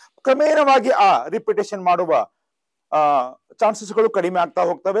 ಓಕೆ, ಕ್ರಮೇಣವಾಗಿ ಆ ರಿಪಿಟೇಷನ್ ಮಾಡುವ ಚಾನ್ಸಸ್ಗಳು ಕಡಿಮೆ ಆಗ್ತಾ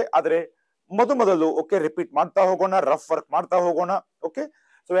ಹೋಗ್ತವೆ. ಆದ್ರೆ ಮೊದಲು ಓಕೆ ರಿಪೀಟ್ ಮಾಡ್ತಾ ಹೋಗೋಣ, ರಫ್ ವರ್ಕ್ ಮಾಡ್ತಾ ಹೋಗೋಣ. ಓಕೆ,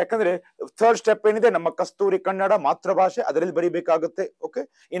 ಸೊ ಯಾಕಂದ್ರೆ ಥರ್ಡ್ ಸ್ಟೆಪ್ ಏನಿದೆ, ನಮ್ಮ ಕಸ್ತೂರಿ ಕನ್ನಡ ಮಾತೃಭಾಷೆ, ಅದರಲ್ಲಿ ಬರೀಬೇಕಾಗುತ್ತೆ. ಓಕೆ,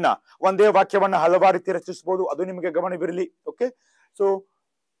 ಇನ್ನ ಒಂದೇ ವಾಕ್ಯವನ್ನ ಹಲವಾರು ರೀತಿ ರಚಿಸಬಹುದು, ಅದು ನಿಮಗೆ ಗಮನವಿರಲಿ. ಓಕೆ, ಸೊ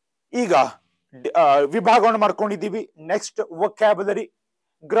ಈಗ ವಿಭಾಗವನ್ನು ಮಾಡ್ಕೊಂಡಿದ್ದೀವಿ. Next vocabulary.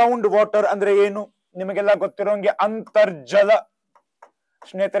 ಗ್ರೌಂಡ್ ವಾಟರ್ ಅಂದ್ರೆ ಏನು? ನಿಮಗೆಲ್ಲ ಗೊತ್ತಿರೋಂಗೆ ಅಂತರ್ಜಲ.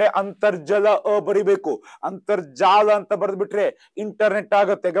 ಸ್ನೇಹಿತರೆ, ಅಂತರ್ಜಲ ಬರಿಬೇಕು, ಅಂತರ್ಜಾಲ ಅಂತ ಬರೆದ್ಬಿಟ್ರೆ ಇಂಟರ್ನೆಟ್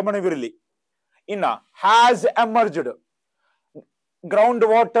ಆಗತ್ತೆ, ಗಮನವಿರಲಿ. ಇನ್ನ has emerged, ground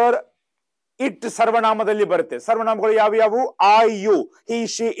water it ಸರ್ವನಾಮದಲ್ಲಿ ಬರುತ್ತೆ. ಸರ್ವನಾಮಗಳು ಯಾವ್ಯಾವು? I, you, he,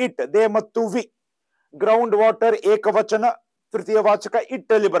 she, it, they ಮತ್ತು ವಿ. ಗ್ರೌಂಡ್ ವಾಟರ್ ಏಕವಚನ, ತೃತೀಯ ವಾಚಕ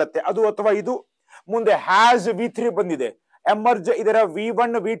ಇಟ್ ಅಲ್ಲಿ ಬರುತ್ತೆ, ಅದು ಅಥವಾ ಇದು. ಮುಂದೆ ಹ್ಯಾಸ್ V3 ಬಂದಿದೆ. ಎಮರ್ಜ್ ಇದರ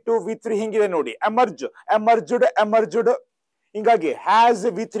V1, V2, V3 ಹಿಂಗಿದೆ ನೋಡಿ. ಎಮರ್ಜ್ಡ್. ಹಿಂಗಾಗಿ ಹ್ಯಾಸ್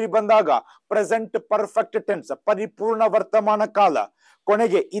V3 ಬಂದಾಗ ಪ್ರೆಸೆಂಟ್ ಪರ್ಫೆಕ್ಟ್ ಟೆನ್ಸ್, ಪರಿಪೂರ್ಣ ವರ್ತಮಾನ ಕಾಲ.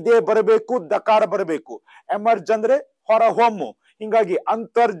 ಕೊನೆಗೆ ಇದೇ ಬರಬೇಕು, ದಕಾರ ಬರಬೇಕು. ಎಮರ್ಜ್ ಅಂದ್ರೆ ಹೊರಹೊಮ್ಮು. ಹಿಂಗಾಗಿ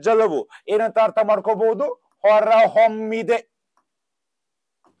ಅಂತರ್ಜಲವು ಏನಂತ ಅರ್ಥ ಮಾಡ್ಕೋಬಹುದು? ಹೊರಹೊಮ್ಮಿದೆ.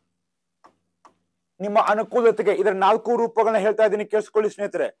 ನಿಮ್ಮ ಅನುಕೂಲತೆಗೆ ಇದರ 4 ರೂಪಗಳನ್ನ ಹೇಳ್ತಾ ಇದ್ದೀನಿ, ಕೇಳಿಸ್ಕೊಳ್ಳಿ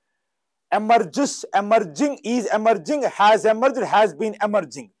ಸ್ನೇಹಿತರೆ. Emerges, emerging, is emerging, has emerged, has been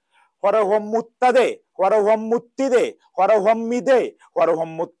emerging. ಹೊರಹೊಮ್ಮುತ್ತದೆ, ಹೊರಹೊಮ್ಮುತ್ತಿದೆ, ಹೊರಹೊಮ್ಮಿದೆ,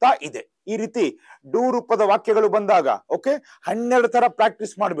 ಹೊರಹೊಮ್ಮುತ್ತಾ ಇದೆ. ಈ ರೀತಿ ಡೂ ರೂಪದ ವಾಕ್ಯಗಳು ಬಂದಾಗ ಓಕೆ 12 ತರ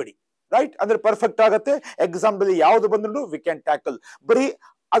ಪ್ರಾಕ್ಟೀಸ್ ಮಾಡಬೇಡಿ. ರೈಟ್, ಅಂದ್ರೆ ಪರ್ಫೆಕ್ಟ್ ಆಗತ್ತೆ. ಎಕ್ಸಾಮ್ ದಲ್ಲಿ ಯಾವ್ದು ಬಂದ್ರು ವಿ ಕ್ಯಾನ್ ಟ್ಯಾಕಲ್. ಬರೀ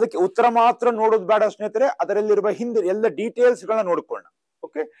ಅದಕ್ಕೆ ಉತ್ತರ ಮಾತ್ರ ನೋಡೋದು ಬೇಡ ಸ್ನೇಹಿತರೆ, ಅದರಲ್ಲಿರುವ ಹಿಂದೆ ಎಲ್ಲ ಡೀಟೇಲ್ಸ್ ಗಳನ್ನ ನೋಡ್ಕೊಳ್ಳೋಣ.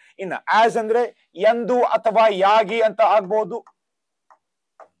 ಓಕೆ, ಇನ್ನ ಆಸ್ ಅಂದ್ರೆ ಎಂದು ಅಥವಾ ಯಾಗಿ ಅಂತ ಆಗ್ಬಹುದು.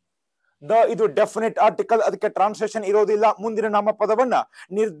 ಇದು ಡೆಫಿನೆಟ್ ಆರ್ಟಿಕಲ್, ಅದಕ್ಕೆ ಟ್ರಾನ್ಸ್ಲೇಷನ್ ಇರೋದಿಲ್ಲ. ಮುಂದಿನ ನಾಮಪದವನ್ನ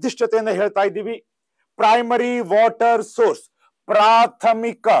ನಿರ್ದಿಷ್ಟತೆಯಿಂದ ಹೇಳ್ತಾ ಇದ್ದೀವಿ. ಪ್ರೈಮರಿ ವಾಟರ್ ಸೋರ್ಸ್,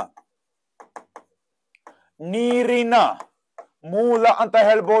 ಪ್ರಾಥಮಿಕ ನೀರಿನ ಮೂಲ ಅಂತ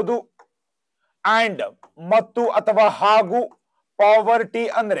ಹೇಳ್ಬೋದು. ಅಂಡ್ ಮತ್ತು ಅಥವಾ ಹಾಗೂ. ಪಾವರ್ಟಿ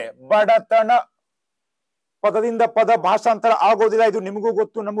ಅಂದ್ರೆ ಬಡತನ. ಪದದಿಂದ ಪದ ಭಾಷಾಂತರ ಆಗೋದಿಲ್ಲ, ಇದು ನಿಮಗೂ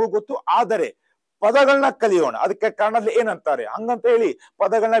ಗೊತ್ತು, ನಮಗೂ ಗೊತ್ತು. ಆದರೆ ಪದಗಳನ್ನ ಕಲಿಯೋಣ. ಅದಕ್ಕೆ ಕನ್ನಡದಲ್ಲಿ ಏನಂತಾರೆ ಹಂಗಂತ ಹೇಳಿ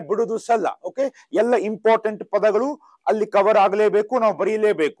ಪದಗಳನ್ನ ಬಿಡುದು ಸಲ್ಲ. ಓಕೆ, ಎಲ್ಲ ಇಂಪಾರ್ಟೆಂಟ್ ಪದಗಳು ಅಲ್ಲಿ ಕವರ್ ಆಗಲೇಬೇಕು, ನಾವು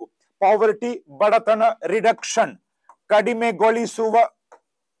ಬರೀಲೇಬೇಕು. ಪಾವರ್ಟಿ ಬಡತನ, ರಿಡಕ್ಷನ್ ಕಡಿಮೆಗೊಳಿಸುವ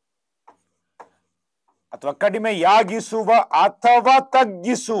ಅಥವಾ ಕಡಿಮೆಯಾಗಿಸುವ ಅಥವಾ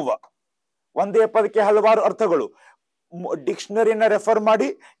ತಗ್ಗಿಸುವ. ಒಂದೇ ಪದಕ್ಕೆ ಹಲವಾರು ಅರ್ಥಗಳು. ಡಿಕ್ಷನರಿಯನ್ನ ರೆಫರ್ ಮಾಡಿ,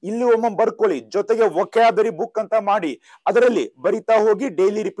 ಇಲ್ಲಿ ಒಮ್ಮೆ ಬರ್ಕೊಳ್ಳಿ, ಜೊತೆಗೆ ವೊಕ್ಯಾಬುಲರಿ ಬುಕ್ ಅಂತ ಮಾಡಿ ಅದರಲ್ಲಿ ಬರಿತಾ ಹೋಗಿ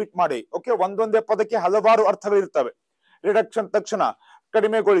ಡೈಲಿ ರಿಪೀಟ್ ಮಾಡಿ. ಓಕೆ, ಒಂದೊಂದೇ ಪದಕ್ಕೆ ಹಲವಾರು ಅರ್ಥಗಳಿರ್ತವೆ. ರಿಡಕ್ಷನ್ ತಕ್ಷಣ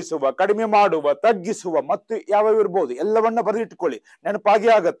ಕಡಿಮೆಗೊಳಿಸುವ, ಕಡಿಮೆ ಮಾಡುವ, ತಗ್ಗಿಸುವ ಮತ್ತು ಯಾವ ಇರ್ಬೋದು, ಎಲ್ಲವನ್ನ ಬರೆದಿಟ್ಕೊಳ್ಳಿ, ನೆನಪಾಗಿ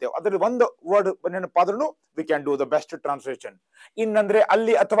ಆಗತ್ತೆ. ಅದರಲ್ಲಿ ಒಂದು word ನೆನಪಾದ್ರೂ we can do the best translation. ಇನ್ನಂದ್ರೆ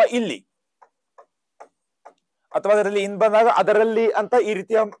ಅಲ್ಲಿ ಅಥವಾ ಇಲ್ಲಿ, ಅಥವಾ ಅದರಲ್ಲಿ ಇನ್ ಬಂದಾಗ ಅದರಲ್ಲಿ ಅಂತ ಈ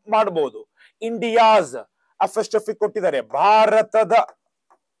ರೀತಿಯ ಮಾಡಬಹುದು. ಇಂಡಿಯಾಸ್ ಅಫೆಸ್ಟಫಿ ಕೊಟ್ಟಿದ್ದಾರೆ, ಭಾರತದ.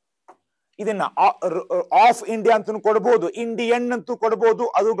 ಇದನ್ನ ಆಫ್ ಇಂಡಿಯಾ ಅಂತ ಕೊಡಬಹುದು, ಇಂಡಿಯನ್ ಅಂತೂ ಕೊಡಬಹುದು,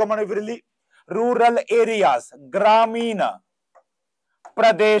 ಅದು ಗಮನವಿರಲಿ. ರೂರಲ್ ಏರಿಯಾಸ್, ಗ್ರಾಮೀಣ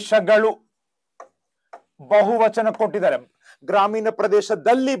ಪ್ರದೇಶಗಳು. ಬಹುವಚನ ಕೊಟ್ಟಿದ್ದಾರೆ. ಗ್ರಾಮೀಣ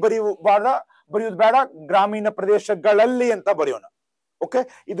ಪ್ರದೇಶದಲ್ಲಿ ಬರೆಯುವುದು ಬೇಡ, ಗ್ರಾಮೀಣ ಪ್ರದೇಶಗಳಲ್ಲಿ ಅಂತ ಬರೆಯೋಣ. ಓಕೆ,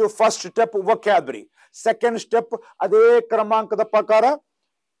 ಇದು ಫಸ್ಟ್ ಸ್ಟೆಪ್ ವೊಕ್ಯಾಬ್ರಿ. ಸೆಕೆಂಡ್ ಸ್ಟೆಪ್ ಅದೇ ಕ್ರಮಾಂಕದ ಪ್ರಕಾರ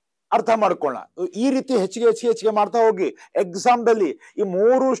ಅರ್ಥ ಮಾಡ್ಕೊಳ್ಳೋಣ. ಈ ರೀತಿ ಹೆಚ್ಚಿಗೆ ಮಾಡ್ತಾ ಹೋಗಿ ಎಕ್ಸಾಮ್ ದಲ್ಲಿ ಈ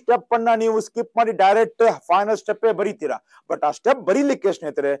 3 ಸ್ಟೆಪ್ ಅನ್ನ ನೀವು ಸ್ಕಿಪ್ ಮಾಡಿ ಡೈರೆಕ್ಟ್ ಫೈನಲ್ ಸ್ಟೆಪ್ ಬರೀತೀರಾ. ಬಟ್ ಆ ಸ್ಟೆಪ್ ಬರೀಲಿಕ್ಕೆ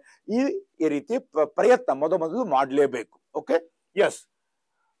ಸ್ನೇಹಿತರೆ ಈ ರೀತಿ ಪ್ರಯತ್ನ ಮೊದಲು ಮಾಡಲೇಬೇಕು. Okay, S.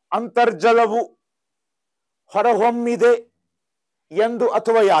 ಅಂತರ್ಜಲವು ಹೊರಹೊಮ್ಮಿದೆ ಎಂದು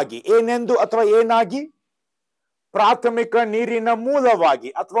ಅಥವಾ ಯಾಗಿ, ಏನೆಂದು ಅಥವಾ ಏನಾಗಿ, ಪ್ರಾಥಮಿಕ ನೀರಿನ ಮೂಲವಾಗಿ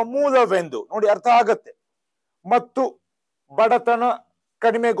ಅಥವಾ ಮೂಲವೆಂದು, ನೋಡಿ ಅರ್ಥ ಆಗತ್ತೆ, ಮತ್ತು ಬಡತನ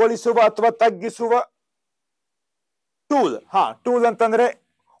ಕಡಿಮೆಗೊಳಿಸುವ ಅಥವಾ ತಗ್ಗಿಸುವ ಟೂಲ್. ಟೂಲ್ ಅಂತಂದ್ರೆ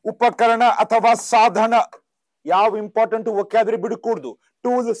ಉಪಕರಣ ಅಥವಾ ಸಾಧನ. ಯಾವ ಇಂಪಾರ್ಟೆಂಟ್ ವೊಕ್ಯಾಬ್ರಿ ಬಿಡಕೂಡ್ದು.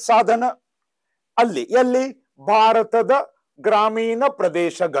 ಟೂಲ್ ಸಾಧನ. ಎಲ್ಲಿ? ಭಾರತದ ಗ್ರಾಮೀಣ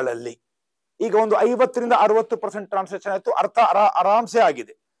ಪ್ರದೇಶಗಳಲ್ಲಿ. ಈಗ ಒಂದು 50 ರಿಂದ 60% ಟ್ರಾನ್ಸ್ಲೇಷನ್ ಆಯ್ತು. ಅರ್ಥ ಆರಾಮ್ಸೆ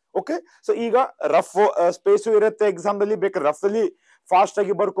ಆಗಿದೆ. ಓಕೆ, ಸೊ ಈಗ ರಫ್ ಸ್ಪೇಸು ಇರುತ್ತೆ ಎಕ್ಸಾಮ್ ದಲ್ಲಿ. ಬೇಕಾದ್ರೆ ರಫ್ ಅಲ್ಲಿ ಫಾಸ್ಟ್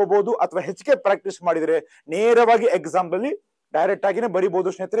ಆಗಿ ಬರ್ಕೋಬಹುದು, ಅಥವಾ ಹೆಚ್ಚಿಗೆ ಪ್ರಾಕ್ಟೀಸ್ ಮಾಡಿದ್ರೆ ನೇರವಾಗಿ ಎಕ್ಸಾಮ್ ದಲ್ಲಿ ಡೈರೆಕ್ಟ್ ಆಗಿನೇ ಬರಿಬಹುದು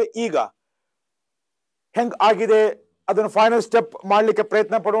ಸ್ನೇಹಿತರೆ. ಈಗ ಹೆಂಗ್ ಆಗಿದೆ ಅದನ್ನು ಫೈನಲ್ ಸ್ಟೆಪ್ ಮಾಡ್ಲಿಕ್ಕೆ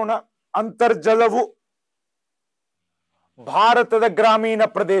ಪ್ರಯತ್ನ ಪಡೋಣ. ಅಂತರ್ಜಲವು ಭಾರತದ ಗ್ರಾಮೀಣ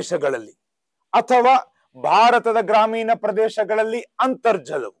ಪ್ರದೇಶಗಳಲ್ಲಿ ಅಥವಾ ಭಾರತದ ಗ್ರಾಮೀಣ ಪ್ರದೇಶಗಳಲ್ಲಿ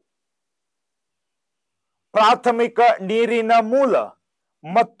ಅಂತರ್ಜಲವು ಪ್ರಾಥಮಿಕ ನೀರಿನ ಮೂಲ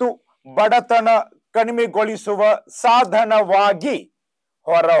ಮತ್ತು ಬಡತನ ಕಡಿಮೆಗೊಳಿಸುವ ಸಾಧನವಾಗಿ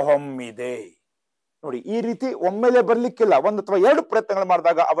ಹೊರಹೊಮ್ಮಿದೆ. ನೋಡಿ, ಈ ರೀತಿ ಒಮ್ಮೆಲೆ ಬರ್ಲಿಕ್ಕಿಲ್ಲ, 1 ಅಥವಾ 2 ಪ್ರಯತ್ನಗಳು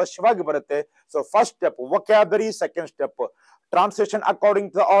ಮಾಡಿದಾಗ ಅವಶ್ಯವಾಗಿ ಬರುತ್ತೆ. So first step vocabulary, second step translation according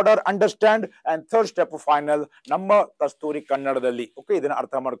to order, understand, and third step final ನಮ್ಮ ಕಸ್ತೂರಿ ಕನ್ನಡದಲ್ಲಿ. ಓಕೆ, ಇದನ್ನ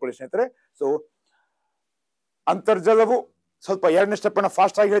ಅರ್ಥ ಮಾಡ್ಕೊಳ್ಳಿ ಸ್ನೇಹಿತರೆ. ಸೊ ಅಂತರ್ಜಲವು, ಸ್ವಲ್ಪ 2ನೇ ಸ್ಟೆಪ್ ಅನ್ನ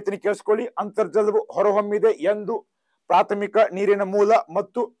ಫಾಸ್ಟ್ ಆಗಿ ಹೇಳ್ತೀನಿ, ಕೇಳಿಸ್ಕೊಳ್ಳಿ. ಅಂತರ್ಜಲವು ಹೊರಹೊಮ್ಮಿದೆ ಎಂದು ಪ್ರಾಥಮಿಕ ನೀರಿನ ಮೂಲ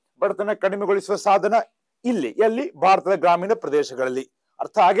ಮತ್ತು ಬಡತನ ಕಡಿಮೆಗೊಳಿಸುವ ಸಾಧನ ಎಲ್ಲಿ? ಭಾರತದ ಗ್ರಾಮೀಣ ಪ್ರದೇಶಗಳಲ್ಲಿ.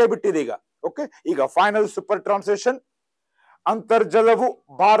 ಅರ್ಥ ಆಗೇ ಬಿಟ್ಟಿದೆ ಈಗ. ಓಕೆ, ಈಗ ಫೈನಲ್ ಸೂಪರ್ ಟ್ರಾನ್ಸ್ಲೇಷನ್. ಅಂತರ್ಜಲವು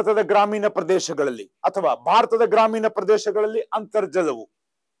ಭಾರತದ ಗ್ರಾಮೀಣ ಪ್ರದೇಶಗಳಲ್ಲಿ ಅಥವಾ ಭಾರತದ ಗ್ರಾಮೀಣ ಪ್ರದೇಶಗಳಲ್ಲಿ ಅಂತರ್ಜಲವು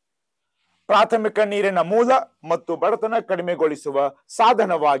ಪ್ರಾಥಮಿಕ ನೀರಿನ ಮೂಲ ಮತ್ತು ಬಡತನ ಕಡಿಮೆಗೊಳಿಸುವ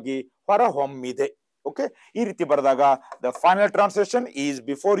ಸಾಧನವಾಗಿ ಹೊರಹೊಮ್ಮಿದೆ. ಓಕೆ, ಈ ರೀತಿ ಬರೆದಾಗ the final translation is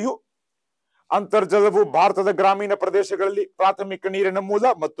before you. ಅಂತರ್ಜಲವು ಭಾರತದ ಗ್ರಾಮೀಣ ಪ್ರದೇಶಗಳಲ್ಲಿ ಪ್ರಾಥಮಿಕ ನೀರಿನ ಮೂಲ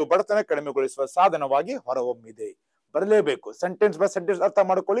ಮತ್ತು ಬಡತನ ಕಡಿಮೆಗೊಳಿಸುವ ಸಾಧನವಾಗಿ ಹೊರಹೊಮ್ಮಿದೆ. ಬರಲೇಬೇಕು. ಸೆಂಟೆನ್ಸ್ ಬೈ ಸೆಂಟೆನ್ಸ್ ಅರ್ಥ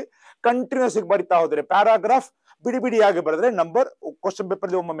ಮಾಡ್ಕೊಳ್ಳಿ. ಕಂಟಿನ್ಯೂಸ್ ಆಗಿ ಬರಿತಾ ಹೋದ್ರೆ ಪ್ಯಾರಾಗ್ರಾಫ್ ಬಿಡಿಯಾಗಿ ಬರೆದ್ರೆ ನಂಬರ್ ಕ್ವಶನ್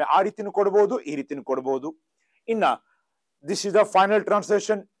ಪೇಪರ್ ಒಮ್ಮೊಮ್ಮೆ ಆ ರೀತಿನೂ ಕೊಡಬಹುದು, ಈ ರೀತಿನೂ ಕೊಡಬಹುದು. ಇನ್ನ this is the final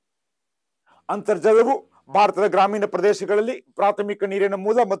translation. ಅಂತರ್ಜಲವು ಭಾರತದ ಗ್ರಾಮೀಣ ಪ್ರದೇಶಗಳಲ್ಲಿ ಪ್ರಾಥಮಿಕ ನೀರಿನ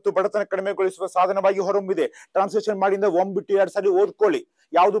ಮೂಲ ಮತ್ತು ಬಡತನ ಕಡಿಮೆಗೊಳಿಸುವ ಸಾಧನವಾಗಿ ಹೊರಹೊಮ್ಮಿದೆ. ಟ್ರಾನ್ಸ್ಲೇಷನ್ ಮಾಡಿಂದ ಬಿಟ್ಟು 2 ಸಾರಿ ಓದ್ಕೊಳ್ಳಿ.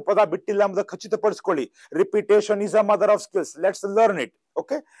 ಯಾವುದು ಪದ ಬಿಟ್ಟಿಲ್ಲ ಎಂಬುದನ್ನು ಖಚಿತಪಡಿಸ್ಕೊಳ್ಳಿ. Repetition is a mother of skills. Let's learn it.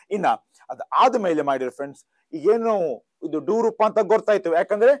 Okay, ಇನ್ನ ಅದಾದ ಮೇಲೆ ಮಾಡಿರೋ ಫ್ರೆಂಡ್ಸ್, ಈಗೇನು ಇದು ಡೂ ರೂಪ ಅಂತ ಗೊತ್ತಾಯ್ತು.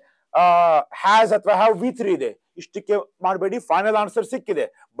 ಯಾಕಂದ್ರೆ ಹ್ಯಾಸ್ ಅಥವಾ ಹ್ಯಾವ್ V3 ಇದೆ. ಇಷ್ಟಕ್ಕೆ ಮಾಡಬೇಡಿ, ಫೈನಲ್ ಆನ್ಸರ್ ಸಿಕ್ಕಿದೆ.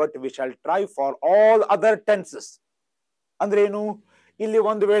 But we shall try for all other tenses. ಅಂದ್ರೆ ಏನು? ಇಲ್ಲಿ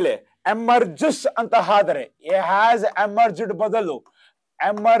ಒಂದು ವೇಳೆ ಎಮರ್ಜಸ್ ಅಂತ ಆದ್ರೆ, ಹ್ಯಾಸ್ ಎಮರ್ಜ್ಡ್ ಬದಲು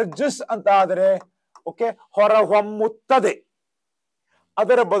ಎಮರ್ಜಸ್ ಅಂತ ಆದ್ರೆ, ಓಕೆ, ಹೊರಹೊಮ್ಮುತ್ತದೆ.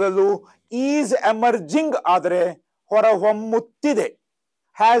 ಅದರ ಬದಲು ಈಸ್ ಎಮರ್ಜಿಂಗ್ ಆದ್ರೆ ಹೊರಹೊಮ್ಮುತ್ತಿದೆ.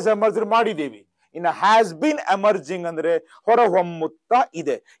 ಹ್ಯಾಸ್ ಎಮರ್ಜ್ಡ್ ಮಾಡಿದ್ದೀವಿ. ಇನ್ನ ಹ್ಯಾಸ್ ಬಿನ್ ಎಮರ್ಜಿಂಗ್ ಅಂದ್ರೆ ಹೊರಹೊಮ್ಮುತ್ತಾ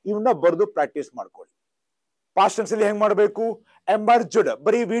ಇದೆ. ಇವನ್ನ ಬರೆದು ಪ್ರಾಕ್ಟೀಸ್ ಮಾಡ್ಕೊಳ್ಳಿ. ಪಾಸ್ಟ್ ಟೆನ್ಸ್ ಅಲ್ಲಿ ಹೆಂಗ್ ಮಾಡಬೇಕು? ಎಮರ್ಜ್ಡ್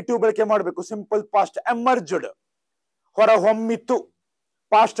ಬರೀ V2 ಬಳಕೆ ಮಾಡಬೇಕು. Simple past. Emerged ಹೊರಹೊಮ್ಮಿತು.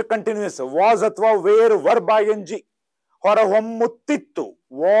 Past continuous was ಅಥವಾ wear verb ING. ಹೊರಹೊಮ್ಮುತ್ತಿತ್ತು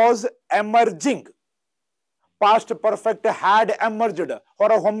was emerging. Past perfect had emerged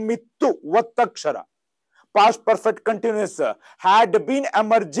ಹೊರಹೊಮ್ಮಿತ್ತು ಒತ್ತಕ್ಷರ. Past perfect continuous had been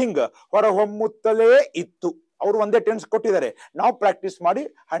emerging ಹೊರಹೊಮ್ಮುತ್ತಲೇ ಇತ್ತು. ಅವರು ಒಂದೇ ಟೆನ್ಸ್ ಕೊಟ್ಟಿದ್ದಾರೆ. ನಾವು ಪ್ರಾಕ್ಟೀಸ್ ಮಾಡಿ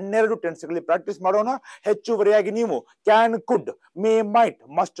 12 ಟೆನ್ಸ್ಗಳಲ್ಲಿ ಪ್ರಾಕ್ಟೀಸ್ ಮಾಡೋಣ. ಹೆಚ್ಚುವರಿಯಾಗಿ ನೀವು can, could, May, mite,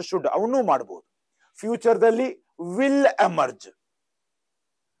 must, should ಅವನ್ನೂ ಮಾಡಬಹುದು. ಫ್ಯೂಚರ್ದಲ್ಲಿ will emerge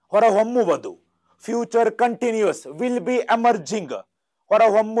ಹೊರಹೊಮ್ಮುವುದು. Future continuous will be emerging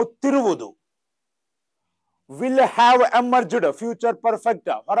ಹೊರಹೊಮ್ಮುತ್ತಿರುವುದು. Will have emerged future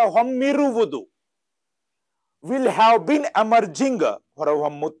perfect ಹೊರಹೊಮ್ಮಿರುವುದು. Will have been emerging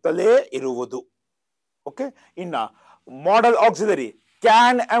ಹೊರಹೊಮ್ಮುತ್ತಲೇ ಇರುವುದು. ಓಕೆ, ಇನ್ನ model auxiliary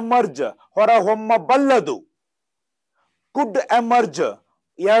can emerge ಹೊರಹೊಮ್ಮಬಲ್ಲದು. Could emerge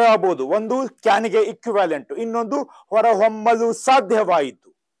ಯಾರಾಗಬಹುದು? ಒಂದು ಕ್ಯಾನ್ಗೆ ಇಕ್ವಿವ್ಯಾಲೆಂಟ್, ಇನ್ನೊಂದು ಹೊರಹೊಮ್ಮಲು ಸಾಧ್ಯವಾಯಿತು.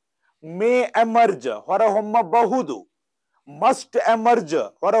 May emerge ಹೊರಹೊಮ್ಮಬಹುದು. Must emerge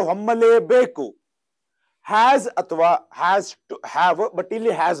ಹೊರಹೊಮ್ಮಲೇಬೇಕು. Has ಅಥವಾ has to have, but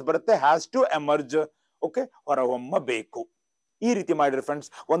ಇಲ್ಲಿ has ಬರುತ್ತೆ. Has to emerge, okay, ಹೊರಹೊಮ್ಮಬೇಕು. ಈ ರೀತಿ ಮಾಡಿರಿ ಫ್ರೆಂಡ್ಸ್.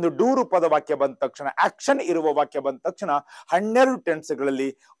 ಒಂದು ಡೂ ರೂಪದ ವಾಕ್ಯ ಬಂದ ತಕ್ಷಣ, ಆಕ್ಷನ್ ಇರುವ ವಾಕ್ಯ ಬಂದ ತಕ್ಷಣ 12 ಟೆನ್ಸ್ಗಳಲ್ಲಿ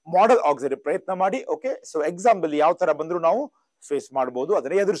ಮಾಡೆಲ್ ಆಕ್ಸಿಲರಿ ಪ್ರಯತ್ನ ಮಾಡಿ. ಓಕೆ, ಸೊ ಎಕ್ಸಾಮ್ ಅಲ್ಲಿ ಯಾವ ತರ ಬಂದ್ರು ನಾವು ಫೇಸ್ ಮಾಡಬಹುದು,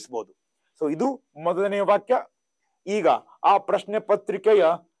 ಅದನ್ನ ಎದುರಿಸಬಹುದು. ಸೊ ಇದು ಮೊದಲನೇ ವಾಕ್ಯ. ಈಗ ಆ ಪ್ರಶ್ನೆ ಪತ್ರಿಕೆಯ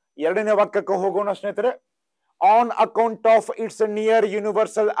ಎರಡನೇ ವಾಕ್ಯಕ್ಕೆ ಹೋಗೋಣ ಸ್ನೇಹಿತರೆ. On account of it's near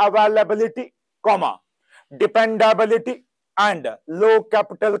universal availability, dependability and low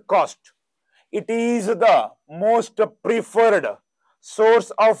capital cost, it is the most preferred source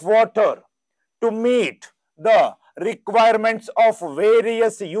of water to meet the requirements of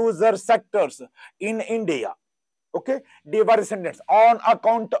various user sectors in India. Okay, divide sentence. On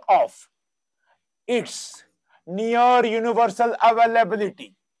account of its near universal availability,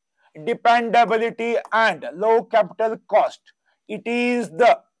 dependability and low capital cost, it is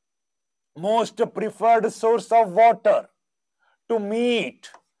the most preferred source of water to meet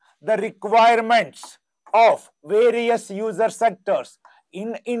the requirements of various user sectors in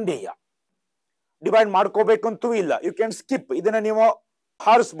India. Divide ಮಾಡ್ಕೋಬೇಕಂತೂ ಇಲ್ಲ, you can skip, ಇದನ್ನ ನೀವು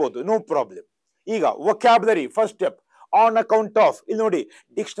ಹಾರಿಸಬಹುದು, no problem. ಈಗ vocabulary first step, on account of. ಇಲ್ಲಿ ನೋಡಿ,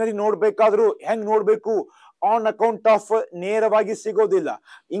 dictionary ನೋಡ್ಬೇಕಾದ್ರೂ ಹೆಂಗ್ ನೋಡ್ಬೇಕು, on account of ನೇರವಾಗಿ ಸಿಗೋದಿಲ್ಲ.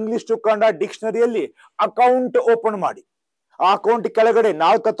 English to Kannada ಡಿಕ್ಷನರಿಯಲ್ಲಿ account open ಮಾಡಿ, ಆ ಅಕೌಂಟ್ ಕೆಳಗಡೆ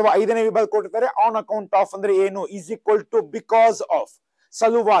 4 ಅಥವಾ 5ನೇ ವಿಭಾಗ ಕೊಟ್ಟಿದ್ದಾರೆ. ಆನ್ ಅಕೌಂಟ್ ಆಫ್ ಅಂದ್ರೆ ಏನು? Is equal to because of,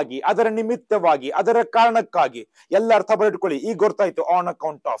 ಸಲುವಾಗಿ, ಅದರ ನಿಮಿತ್ತವಾಗಿ, ಅದರ ಕಾರಣಕ್ಕಾಗಿ, ಎಲ್ಲ ಅರ್ಥ ಬರೆದಿಟ್ಕೊಳ್ಳಿ. ಈಗ ಗೊತ್ತಾಯ್ತು ಆನ್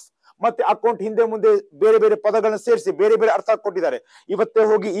ಅಕೌಂಟ್ ಆಫ್. ಮತ್ತೆ ಅಕೌಂಟ್ ಹಿಂದೆ ಮುಂದೆ ಬೇರೆ ಬೇರೆ ಪದಗಳನ್ನ ಸೇರಿಸಿ ಬೇರೆ ಬೇರೆ ಅರ್ಥ ಕೊಟ್ಟಿದ್ದಾರೆ. ಇವತ್ತೇ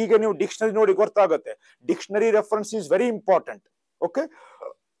ಹೋಗಿ ಈಗ ನೀವು ಡಿಕ್ಷನರಿ ನೋಡಿ ಗೊತ್ತಾಗುತ್ತೆ. Dictionary reference is very important. Okay,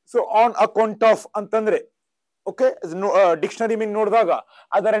 so on account of ಅಂತಂದ್ರೆ, ಓಕೆ, ಡಿಕ್ಷನರಿ ಮೀನಿಂಗ್ ನೋಡಿದಾಗ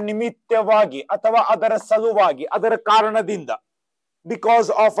ಅದರ ನಿಮಿತ್ತವಾಗಿ ಅಥವಾ ಅದರ ಸಲುವಾಗಿ, ಅದರ ಕಾರಣದಿಂದ. ಬಿಕಾಸ್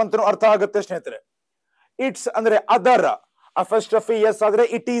ಆಫ್ ಅಂತ ಅರ್ಥ ಆಗುತ್ತೆ ಸ್ನೇಹಿತರೆ. ಇಟ್ಸ್ ಅಂದ್ರೆ ಅದರ, ಅಫೆಸ್ಟ್ರಫಿ ಎಸ್ ಆದ್ರೆ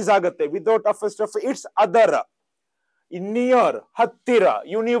ಇಟ್ ಈಸ್ ಆಗುತ್ತೆ, ವಿದೌಟ್ ಅಫೆಸ್ಟ್ರಫಿ ಇಟ್ಸ್ ಅದರ. ನಿಯರ್ ಹತ್ತಿರ,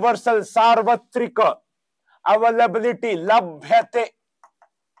 ಯೂನಿವರ್ಸಲ್ ಸಾರ್ವತ್ರಿಕ, ಅವೈಲಬಿಲಿಟಿ ಲಭ್ಯತೆ.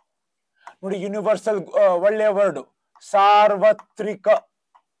 ನೋಡಿ ಯೂನಿವರ್ಸಲ್ ಒಳ್ಳೆಯ ವರ್ಡ್, ಸಾರ್ವತ್ರಿಕ.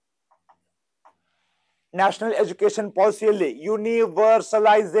 ನ್ಯಾಷನಲ್ ಎಜುಕೇಶನ್ ಪಾಲಿಸಿಯಲ್ಲಿ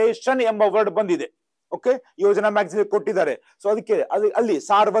ಯೂನಿವರ್ಸಲೈಸೇಷನ್ ಎಂಬ ವರ್ಡ್ ಬಂದಿದೆ. ಓಕೆ, ಯೋಜನಾ ಮ್ಯಾಗಝಿನ್ ಕೊಟ್ಟಿದ್ದಾರೆ. ಸೊ ಅದಕ್ಕೆ ಅಲ್ಲಿ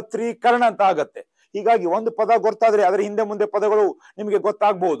ಸಾರ್ವತ್ರೀಕರಣ ಅಂತ ಆಗತ್ತೆ. ಹೀಗಾಗಿ ಒಂದು ಪದ ಗೊತ್ತಾದ್ರೆ ಅದರ ಹಿಂದೆ ಮುಂದೆ ಪದಗಳು ನಿಮಗೆ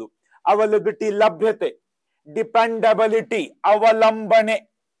ಗೊತ್ತಾಗಬಹುದು. ಅವೈಲಬಿಲಿಟಿ ಲಭ್ಯತೆ, ಡಿಪೆಂಡಬಿಲಿಟಿ ಅವಲಂಬನೆ,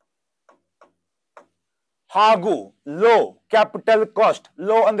 ಹಾಗೂ ಲೋ ಕ್ಯಾಪಿಟಲ್ ಕಾಸ್ಟ್.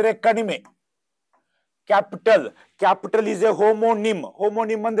 ಲೋ ಅಂದ್ರೆ ಕಡಿಮೆ, capital, capital is A homonym.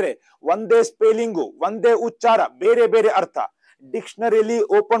 Homonym ಅಂದ್ರೆ ಒಂದೇ ಸ್ಪೆಲ್ಲಿಂಗು, ಒಂದೇ ಉಚ್ಚಾರ, ಬೇರೆ ಬೇರೆ ಅರ್ಥ. ಡಿಕ್ಷನರಿಯಲ್ಲಿ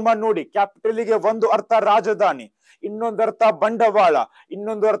ಓಪನ್ ಮಾಡಿ ನೋಡಿ, ಕ್ಯಾಪಿಟಲ್ಗೆ ಒಂದು ಅರ್ಥ ರಾಜಧಾನಿ, ಇನ್ನೊಂದು ಅರ್ಥ ಬಂಡವಾಳ,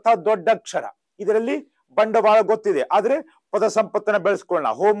 ಇನ್ನೊಂದು ಅರ್ಥ ದೊಡ್ಡಕ್ಷರ. ಇದರಲ್ಲಿ ಬಂಡವಾಳ ಗೊತ್ತಿದೆ, ಆದ್ರೆ ಪದ ಸಂಪತ್ತನ್ನ ಬೆಳೆಸ್ಕೊಳ್ಳೋಣ.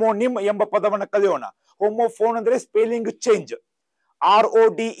 ಹೋಮೋನಿಮ್ ಎಂಬ ಪದವನ್ನ ಕಲಿಯೋಣ. ಹೋಮೋಫೋನ್ ಅಂದ್ರೆ ಸ್ಪೆಲ್ಲಿಂಗ್ ಚೇಂಜ್.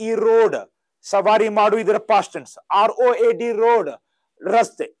 RODE ರೋಡ್, ಸವಾರಿ ಮಾಡು, ಇದರ ಪಾಸ್ಟ್ ಟೆನ್ಸ್. ROAD ರೋಡ್,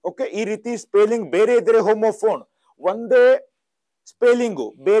 ರಸ್ತೆ. ಓಕೆ, ಈ ರೀತಿ ಸ್ಪೆಲ್ಲಿಂಗ್ ಬೇರೆ ಇದ್ರೆ ಹೋಮೋಫೋನ್. ಒಂದೇ ಸ್ಪೆಲ್ಲಿಂಗು,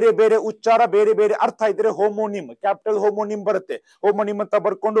 ಬೇರೆ ಬೇರೆ ಉಚ್ಚಾರ, ಬೇರೆ ಬೇರೆ ಅರ್ಥ ಇದ್ರೆ ಹೋಮೋನಿಮ್. ಕ್ಯಾಪಿಟಲ್ ಹೋಮೋನಿಮ್ ಬರುತ್ತೆ. ಹೋಮೋನಿಮ್ ಅಂತ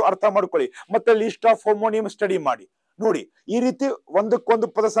ಬರ್ಕೊಂಡು ಅರ್ಥ ಮಾಡ್ಕೊಳ್ಳಿ. ಮತ್ತೆ ಲಿಸ್ಟ್ ಆಫ್ ಹೋಮೋನಿಮ್ ಸ್ಟಡಿ ಮಾಡಿ ನೋಡಿ. ಈ ರೀತಿ ಒಂದಕ್ಕೊಂದು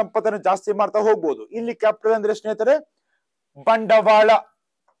ಪದ ಸಂಪತ್ತನ್ನು ಜಾಸ್ತಿ ಮಾಡ್ತಾ ಹೋಗ್ಬೋದು. ಇಲ್ಲಿ ಕ್ಯಾಪಿಟಲ್ ಅಂದ್ರೆ ಸ್ನೇಹಿತರೆ ಬಂಡವಾಳ,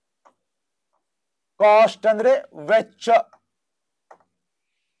 ಕಾಸ್ಟ್ ಅಂದ್ರೆ ವೆಚ್ಚ,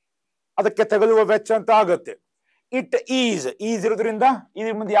 ಅದಕ್ಕೆ ತಗಲುವ ವೆಚ್ಚ ಅಂತ ಆಗುತ್ತೆ. ಇಟ್ ಈಸ್, ಈಸ್ ಇರೋದ್ರಿಂದ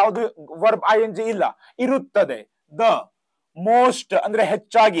ಇದ್ರ ಮುಂದೆ ಯಾವುದು ವರ್ಬ್ ING ಇಲ್ಲ, ಇರುತ್ತದೆ. ದ ಮೋಸ್ಟ್ ಅಂದ್ರೆ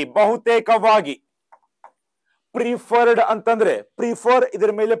ಹೆಚ್ಚಾಗಿ, ಬಹುತೇಕವಾಗಿ. ಪ್ರಿಫರ್ಡ್ ಅಂತಂದ್ರೆ ಪ್ರಿಫರ್,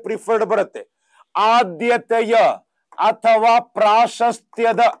 ಇದರ ಮೇಲೆ ಪ್ರಿಫರ್ಡ್ ಬರುತ್ತೆ. ಆದ್ಯತೆಯ ಅಥವಾ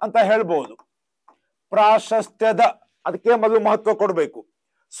ಪ್ರಾಶಸ್ತ್ಯದ ಅಂತ ಹೇಳ್ಬಹುದು. ಪ್ರಾಶಸ್ತ್ಯದ, ಅದಕ್ಕೆ ಮೊದಲು ಮಹತ್ವ ಕೊಡಬೇಕು.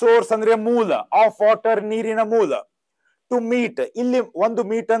 ಸೋರ್ಸ್ ಅಂದ್ರೆ ಮೂಲ, ಆಫ್ ವಾಟರ್ ನೀರಿನ ಮೂಲ. ಟು ಮೀಟ್, ಇಲ್ಲಿ ಒಂದು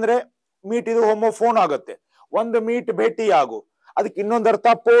ಮೀಟ್ ಅಂದ್ರೆ ಮೀಟ್, ಇದು ಹೋಮೋಫೋನ್ ಆಗುತ್ತೆ. ಒಂದು ಮೀಟ್ ಭೇಟಿಯಾಗು, ಅದಕ್ಕೆ ಇನ್ನೊಂದು ಅರ್ಥ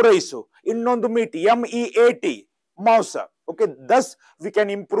ಪೂರೈಸು. ಇನ್ನೊಂದು ಮೀಟ್ MEAT ಮಾಂಸ. Okay, Dus we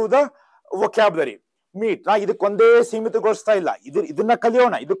can improve the vocabulary. Meet ನಾ ಇದಕ್ಕೊಂದೇ ಸೀಮಿತಗೊಳಿಸ್ತಾ ಇಲ್ಲ, ಇದನ್ನ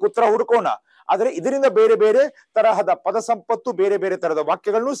ಕಲಿಯೋಣ, ಇದಕ್ಕೆ ಉತ್ತರ ಹುಡುಕೋಣ. ಆದ್ರೆ ಇದರಿಂದ ಬೇರೆ ಬೇರೆ ತರಹದ ಪದ ಸಂಪತ್ತು, ಬೇರೆ ಬೇರೆ ತರಹದ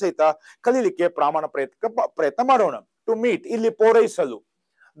ವಾಕ್ಯಗಳನ್ನು ಸಹಿತ ಕಲೀಲಿಕ್ಕೆ ಪ್ರಯತ್ನ ಮಾಡೋಣ. ಟು ಮೀಟ್, ಇಲ್ಲಿ ಪೂರೈಸಲು.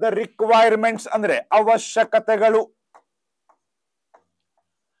 ದ ರಿಕ್ವೈರ್ಮೆಂಟ್ಸ್ ಅಂದ್ರೆ ಅವಶ್ಯಕತೆಗಳು.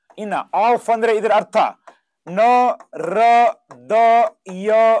 ಇನ್ನ ಆಫ್ ಅಂದ್ರೆ ಇದರ ಅರ್ಥ ನ ರ ದ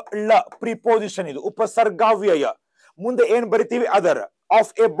ಯ ಳ ಪ್ರಿಪೋಸಿಷನ್, ಇದು ಉಪಸರ್ಗಾವ್ಯಯ. ಮುಂದೆ ಏನ್ ಬರಿತೀವಿ ಅದರ.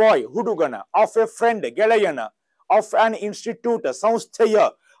 ಆಫ್ ಎ ಬಾಯ್ ಹುಡುಗನ, ಆಫ್ ಎ ಫ್ರೆಂಡ್ ಗೆಳೆಯನ, ಆಫ್ ಆನ್ ಇನ್ಸ್ಟಿಟ್ಯೂಟ್ ಸಂಸ್ಥೆಯ.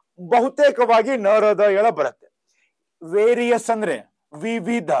 ಬಹುತೇಕವಾಗಿ ನ ರ ದ ಯ ಳ ಬರುತ್ತೆ. ವೇರಿಯಸ್ ಅಂದ್ರೆ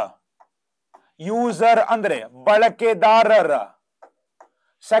ವಿವಿಧ, ಯೂಸರ್ ಅಂದ್ರೆ ಬಳಕೆದಾರರ,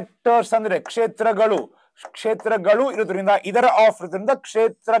 ಸೆಕ್ಟರ್ಸ್ ಅಂದ್ರೆ ಕ್ಷೇತ್ರಗಳು, ಕ್ಷೇತ್ರಗಳು ಇರೋದ್ರಿಂದ ಇದರ ಆಫ್ ಇರೋದ್ರಿಂದ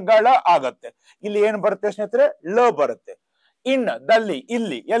ಕ್ಷೇತ್ರಗಳ ಆಗತ್ತೆ. ಇಲ್ಲಿ ಏನ್ ಬರುತ್ತೆ ಸ್ನೇಹಿತರೆ? ಲ ಬರುತ್ತೆ. ಇನ್ ದಲ್ಲಿ,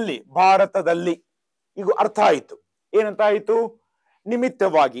 ಇಲ್ಲಿ, ಎಲ್ಲಿ? ಭಾರತದಲ್ಲಿ. ಈಗ ಅರ್ಥ ಆಯ್ತು. ಏನಂತ ಆಯ್ತು?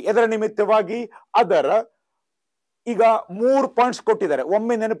 ನಿಮಿತ್ತವಾಗಿ. ಎದರ ನಿಮಿತ್ತವಾಗಿ? ಅದರ ಈಗ 3 ಪಾಯಿಂಟ್ಸ್ ಕೊಟ್ಟಿದ್ದಾರೆ.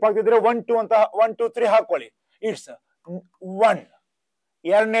 ಒಮ್ಮೆ ನೆನಪಾಗಿದ್ರೆ 1 2 ಅಂತ 1 2 3 ಹಾಕೊಳ್ಳಿ. ಇಟ್ಸ್ 1.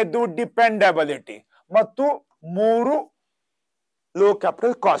 ಎರಡನೇದು ಡಿಪೆಂಡಬಿಲಿಟಿ ಮತ್ತು 3 ಲೋ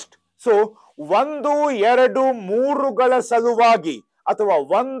ಕ್ಯಾಪಿಟಲ್ ಕಾಸ್ಟ್. ಸೊ 1 2 3ಗಳ ಸಲುವಾಗಿ ಅಥವಾ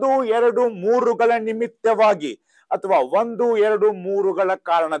 1 2 3ಗಳ ನಿಮಿತ್ತವಾಗಿ ಅಥವಾ 1 2 3ಗಳ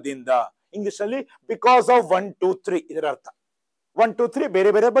ಕಾರಣದಿಂದ, ಇಂಗ್ಲಿಷ್ ಅಲ್ಲಿ ಬಿಕಾಸ್ ಆಫ್ 1 2 3 ಇದರ ಅರ್ಥ. 1 2 3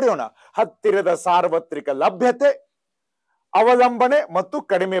 ಬೇರೆ ಬೇರೆ ಬರೆಯೋಣ. ಹತ್ತಿರದ ಸಾರ್ವತ್ರಿಕ ಲಭ್ಯತೆ, ಅವಲಂಬನೆ ಮತ್ತು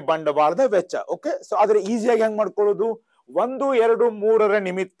ಕಡಿಮೆ ಬಂಡವಾಳದ ವೆಚ್ಚ. ಓಕೆ, ಸೊ ಆದ್ರೆ ಈಸಿಯಾಗಿ ಹೆಂಗ್ ಮಾಡ್ಕೊಳ್ಳೋದು? 1 2 3ರ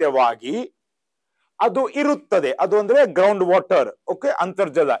ನಿಮಿತ್ತವಾಗಿ ಅದು ಇರುತ್ತದೆ. ಅದು ಅಂದ್ರೆ ಗ್ರೌಂಡ್ ವಾಟರ್. ಓಕೆ,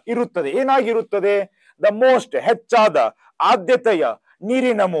 ಅಂತರ್ಜಲ ಇರುತ್ತದೆ. ಏನಾಗಿರುತ್ತದೆ? ದ ಮೋಸ್ಟ್ ಹೆಚ್ಚಾದ ಆದ್ಯತೆಯ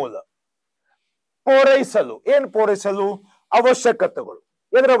ನೀರಿನ ಮೂಲ. ಪೂರೈಸಲು. ಏನ್ ಪೂರೈಸಲು? ಅವಶ್ಯಕತೆಗಳು.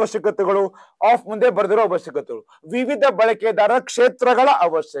 ಎದರ ಅವಶ್ಯಕತೆಗಳು? ಆಫ್ ಮುಂದೆ ಬರೆದಿರೋ ಅವಶ್ಯಕತೆಗಳು. ವಿವಿಧ ಬಳಕೆದಾರ ಕ್ಷೇತ್ರಗಳ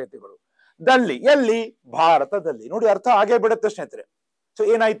ಅವಶ್ಯಕತೆಗಳು. ದಲ್ಲಿ, ಎಲ್ಲಿ? ಭಾರತದಲ್ಲಿ. ನೋಡಿ, ಅರ್ಥ ಹಾಗೆ ಬಿಡುತ್ತೆ ಸ್ನೇಹಿತರೆ. ಸೊ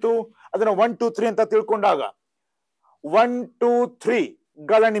ಏನಾಯ್ತು? ಅದನ್ನ 1 2 3 ಅಂತ ತಿಳ್ಕೊಂಡಾಗ 1 2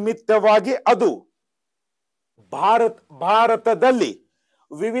 3ಗಳ ನಿಮಿತ್ತವಾಗಿ ಅದು ಭಾರತದಲ್ಲಿ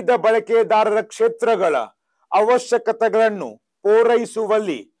ವಿವಿಧ ಬಳಕೆದಾರರ ಕ್ಷೇತ್ರಗಳ ಅವಶ್ಯಕತೆಗಳನ್ನು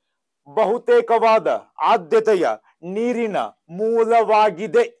ಪೂರೈಸುವಲ್ಲಿ ಬಹುತೇಕವಾದ ಆದ್ಯತೆಯ ನೀರಿನ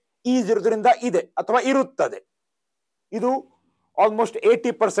ಮೂಲವಾಗಿದೆ. ಈಜಿರೋದ್ರಿಂದ ಇದೆ ಅಥವಾ ಇರುತ್ತದೆ. ಇದು ಆಲ್ಮೋಸ್ಟ್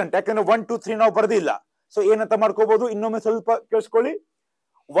 80%. ಯಾಕಂದ್ರೆ 1 2 3 ನಾವು ಬರೆದಿಲ್ಲ. ಸೊ ಏನಂತ ಮಾಡ್ಕೋಬಹುದು? ಇನ್ನೊಮ್ಮೆ ಸ್ವಲ್ಪ ಕೇಳಿಸ್ಕೊಳ್ಳಿ.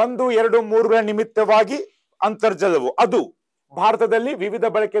 1 2 3ಗಳ ನಿಮಿತ್ತವಾಗಿ ಅಂತರ್ಜಲವು ಅದು ಭಾರತದಲ್ಲಿ ವಿವಿಧ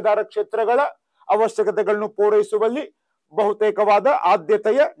ಬಳಕೆದಾರ ಕ್ಷೇತ್ರಗಳ ಅವಶ್ಯಕತೆಗಳನ್ನು ಪೂರೈಸುವಲ್ಲಿ ಬಹುತೇಕವಾದ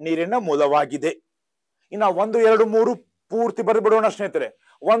ಆದ್ಯತೆಯ ನೀರಿನ ಮೂಲವಾಗಿದೆ. ಇನ್ನ 1 2 3 ಪೂರ್ತಿ ಬರೆದ್ಬಿಡೋಣ ಸ್ನೇಹಿತರೆ.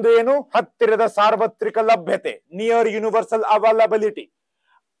 ಒಂದು ಏನು? ಹತ್ತಿರದ ಸಾರ್ವತ್ರಿಕ ಲಭ್ಯತೆ, ನಿಯರ್ ಯೂನಿವರ್ಸಲ್ ಅವೈಲಬಿಲಿಟಿ,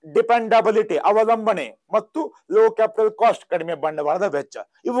 ಡಿಪೆಂಡಬಿಲಿಟಿ ಅವಲಂಬನೆ ಮತ್ತು ಲೋ ಕ್ಯಾಪಿಟಲ್ ಕಾಸ್ಟ್ ಕಡಿಮೆ ಬಂಡವಾಳದ ವೆಚ್ಚ.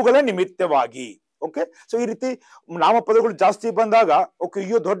 ಇವುಗಳ ನಿಮಿತ್ತವಾಗಿ. ಓಕೆ, ಸೊ ಈ ರೀತಿ ನಾಮಪದಗಳು ಜಾಸ್ತಿ ಬಂದಾಗ ಓಕೆ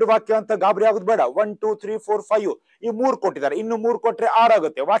ಅಯ್ಯೋ ದೊಡ್ಡ ವಾಕ್ಯ ಅಂತ ಗಾಬರಿ ಆಗೋದು ಬೇಡ. 1 2 3 4 5 ಈ 3 ಕೊಟ್ಟಿದ್ದಾರೆ. ಇನ್ನು 3 ಕೊಟ್ರೆ 6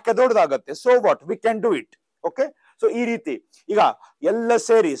 ಆಗುತ್ತೆ. ವಾಕ್ಯ ದೊಡ್ಡದಾಗುತ್ತೆ. So what, we can do it. Okay, so ಈ ರೀತಿ ಈಗ ಎಲ್ಲ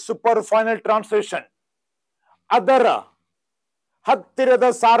ಸೇರಿ ಸೂಪರ್ ಫೈನಲ್ ಟ್ರಾನ್ಸ್ಲೇಷನ್ ಅದರ ಹತ್ತಿರದ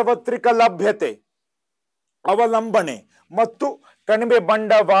ಸಾರ್ವತ್ರಿಕ ಲಭ್ಯತೆ, ಅವಲಂಬನೆ ಮತ್ತು ಕಡಿಮೆ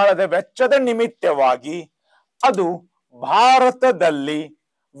ಬಂಡವಾಳದ ವೆಚ್ಚದ ನಿಮಿತ್ತವಾಗಿ ಅದು ಭಾರತದಲ್ಲಿ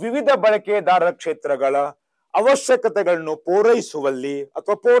ವಿವಿಧ ಬಳಕೆದಾರರ ಕ್ಷೇತ್ರಗಳ ಅವಶ್ಯಕತೆಗಳನ್ನು ಪೂರೈಸುವಲ್ಲಿ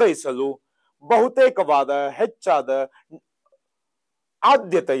ಅಥವಾ ಪೂರೈಸಲು ಬಹುತೇಕವಾದ ಹೆಚ್ಚಾದ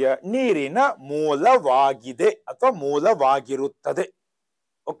ಆದ್ಯತೆಯ ನೀರಿನ ಮೂಲವಾಗಿದೆ ಅಥವಾ ಮೂಲವಾಗಿರುತ್ತದೆ.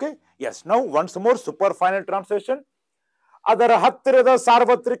 Okay, S. Now once more super final translation. ಅದರ ಹತ್ತಿರದ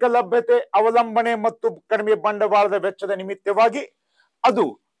ಸಾರ್ವತ್ರಿಕ ಲಭ್ಯತೆ, ಅವಲಂಬನೆ ಮತ್ತು ಕಡಿಮೆ ಬಂಡವಾಳದ ವೆಚ್ಚದ ನಿಮಿತ್ತವಾಗಿ ಅದು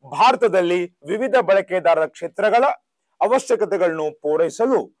ಭಾರತದಲ್ಲಿ ವಿವಿಧ ಬಳಕೆದಾರರ ಕ್ಷೇತ್ರಗಳ ಅವಶ್ಯಕತೆಗಳನ್ನು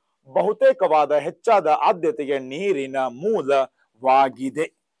ಪೂರೈಸಲು ಬಹುತೇಕವಾದ ಹೆಚ್ಚಾದ ಆದ್ಯತೆಯ ನೀರಿನ ಮೂಲವಾಗಿದೆ.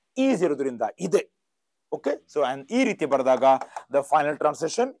 ಈಸ್ ಇರೋದ್ರಿಂದ ಇದೆ. ಓಕೆ, ಸೊ ಈ ರೀತಿ ಬರೆದಾಗ ದ ಫೈನಲ್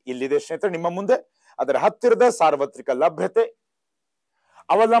ಟ್ರಾನ್ಸ್ಲೇಷನ್ ಇಲ್ಲಿದೆ ಸ್ನೇಹಿತರೆ ನಿಮ್ಮ ಮುಂದೆ. ಅದರ ಹತ್ತಿರದ ಸಾರ್ವತ್ರಿಕ ಲಭ್ಯತೆ,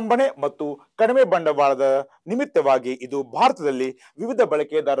 ಅವಲಂಬನೆ ಮತ್ತು ಕಡಿಮೆ ಬಂಡವಾಳದ ನಿಮಿತ್ತವಾಗಿ ಇದು ಭಾರತದಲ್ಲಿ ವಿವಿಧ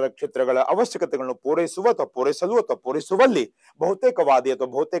ಬಳಕೆದಾರರ ಕ್ಷೇತ್ರಗಳ ಅವಶ್ಯಕತೆಗಳನ್ನು ಪೂರೈಸುವ ಅಥವಾ ಪೂರೈಸಲು ಅಥವಾ ಪೂರೈಸುವಲ್ಲಿ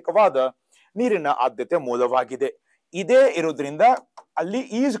ಬಹುತೇಕವಾದ ನೀರಿನ ಆದ್ಯತೆ ಮೂಲವಾಗಿದೆ. ಇದೇ ಇರೋದ್ರಿಂದ ಅಲ್ಲಿ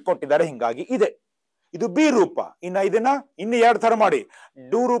ಈಸ್ ಕೊಟ್ಟಿದ್ದಾರೆ, ಹಿಂಗಾಗಿ ಇದೆ. ಇದು ಬಿ ರೂಪ. ಇದನ್ನ ಇನ್ನು 2 ತರ ಮಾಡಿ.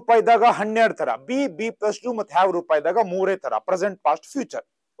 ಡೂ ರೂಪ ಇದ್ದಾಗ 12 ತರ, ಬಿ ಪ್ಲಸ್ ಡೂ ಮತ್ತೆ ಹ್ಯಾವ್ ರೂಪ ಇದ್ದಾಗ 3 ತರ, present past future.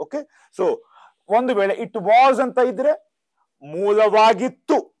 Okay, so ಒಂದು ವೇಳೆ ಇಟ್ ವಾಸ್ ಅಂತ ಇದ್ರೆ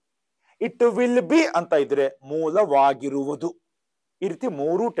ಮೂಲವಾಗಿತ್ತು, ಇಟ್ ವಿಲ್ ಬಿ ಅಂತ ಇದ್ರೆ ಮೂಲವಾಗಿರುವುದು. ಈ ರೀತಿ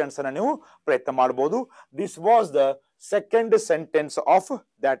 3 ಟೆನ್ಸ್ ಅನ್ನ ನೀವು ಪ್ರಯತ್ನ ಮಾಡಬಹುದು. This was the second sentence of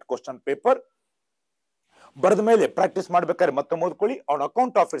that question paper. ಬರೆದ ಮೇಲೆ ಪ್ರಾಕ್ಟೀಸ್ ಮಾಡ್ಬೇಕಾದ್ರೆ ಮತ್ತೆ ಓದ್ಕೊಳ್ಳಿ. On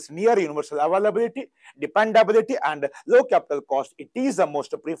account of it's near universal availability, dependability and low capital cost, it is the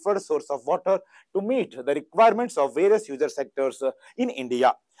most preferred source of water to meet the requirements of various user sectors in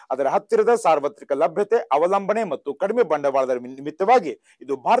India. ಅದರ ಹತ್ತಿರದ ಸಾರ್ವತ್ರಿಕ ಲಭ್ಯತೆ, ಅವಲಂಬನೆ ಮತ್ತು ಕಡಿಮೆ ಬಂಡವಾಳದ ನಿಮಿತ್ತವಾಗಿ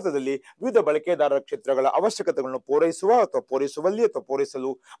ಇದು ಭಾರತದಲ್ಲಿ ವಿವಿಧ ಬಳಕೆದಾರರ ಕ್ಷೇತ್ರಗಳ ಅವಶ್ಯಕತೆಗಳನ್ನು ಪೂರೈಸುವ ಅಥವಾ ಪೂರೈಸುವಲ್ಲಿ ಅಥವಾ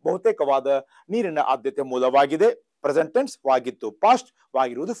ಪೂರೈಸಲು ಬಹುತೇಕವಾದ ನೀರಿನ ಆದ್ಯತೆ ಮೂಲವಾಗಿದೆ. ಪ್ರೆಸೆಂಟ್ ಟೆನ್ಸ್ ವಾಗಿತ್ತು, ಪಾಸ್ಟ್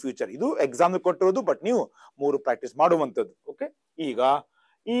ವಾಗಿರುವುದು ಫ್ಯೂಚರ್. ಇದು ಎಕ್ಸಾಮ್ ಕೊಟ್ಟಿರೋದು, ಬಟ್ ನೀವು 3 ಪ್ರಾಕ್ಟೀಸ್ ಮಾಡುವಂತದ್ದು. ಓಕೆ, ಈಗ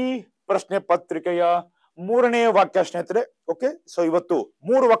ಈ ಪ್ರಶ್ನೆ ಪತ್ರಿಕೆಯ ಮೂರನೇ ವಾಕ್ಯ ಸ್ನೇಹಿತರೆ. ಓಕೆ, ಸೊ ಇವತ್ತು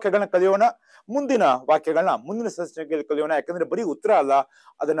 3 ವಾಕ್ಯಗಳನ್ನ ಕಲಿಯೋಣ. ಮುಂದಿನ ವಾಕ್ಯಗಳನ್ನ ಮುಂದಿನ ಸೆಷನ್ಗೆ ಕಲಿಯೋಣ. ಯಾಕಂದ್ರೆ ಬರೀ ಉತ್ತರ ಅಲ್ಲ,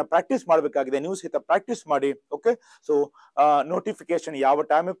 ಅದನ್ನ ಪ್ರಾಕ್ಟೀಸ್ ಮಾಡಬೇಕಾಗಿದೆ. ನೀವು ಸಹಿತ ಪ್ರಾಕ್ಟೀಸ್ ಮಾಡಿ. ಓಕೆ, ಸೊ ನೋಟಿಫಿಕೇಶನ್ ಯಾವ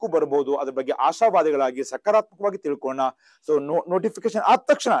ಟೈಮಕ್ಕೂ ಬರಬಹುದು. ಅದ್ರ ಬಗ್ಗೆ ಆಶಾವಾದಿಗಳಾಗಿ ಸಕಾರಾತ್ಮಕವಾಗಿ ತಿಳ್ಕೊಳ್ಳೋಣ. ಸೊ ನೋಟಿಫಿಕೇಶನ್ ಆದ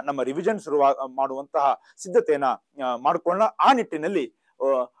ತಕ್ಷಣ ನಮ್ಮ ರಿವಿಷನ್ ಶುರು ಮಾಡುವಂತಹ ಸಿದ್ಧತೆಯನ್ನ ಮಾಡ್ಕೊಳ್ಳೋಣ. ಆ ನಿಟ್ಟಿನಲ್ಲಿ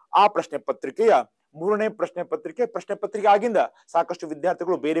ಆ ಪ್ರಶ್ನೆ ಪತ್ರಿಕೆಯ 3ನೇ ಪ್ರಶ್ನೆ ಪತ್ರಿಕೆ ಆಗಿಂದ ಸಾಕಷ್ಟು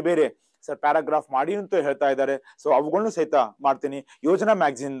ವಿದ್ಯಾರ್ಥಿಗಳು ಬೇರೆ ಬೇರೆ ಸರ್ ಪ್ಯಾರಾಗ್ರಾಫ್ ಮಾಡಿ ಅಂತ ಹೇಳ್ತಾ ಇದ್ದಾರೆ. ಸೊ ಅವುಗಳನ್ನು ಸಹಿತ ಮಾಡ್ತೀನಿ. ಯೋಜನಾ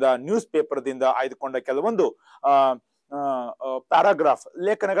ಮ್ಯಾಗಝಿನ್ ನ್ಯೂಸ್ ಪೇಪರ್ ದಿಂದ ಆಯ್ದುಕೊಂಡ ಕೆಲವೊಂದು ಪ್ಯಾರಾಗ್ರಾಫ್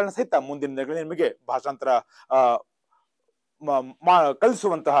ಲೇಖನಗಳನ್ನ ಸಹಿತ ಮುಂದಿನ ದಿನಗಳಲ್ಲಿ ನಿಮಗೆ ಭಾಷಾಂತರ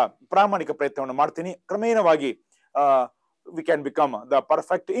ಕಲಿಸುವಂತಹ ಪ್ರಾಮಾಣಿಕ ಪ್ರಯತ್ನವನ್ನು ಮಾಡ್ತೀನಿ. ಕ್ರಮೇಣವಾಗಿ we can become the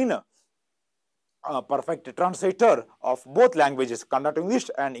perfect translator of both languages, Kannada to English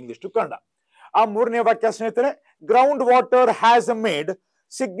and English to Kannada. ಆ 3ನೇ ವಾಕ್ಯ ಸ್ನೇಹಿತರೆ, ground water has made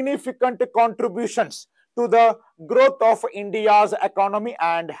significant contributions to the growth of India's economy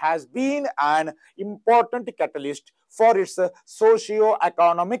and has been an important catalyst for its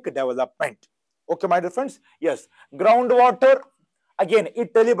socio-economic development. Okay, my dear friends? Yes, groundwater, again,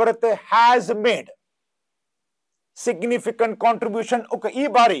 Italy barutte, has made significant contribution. Okay, ee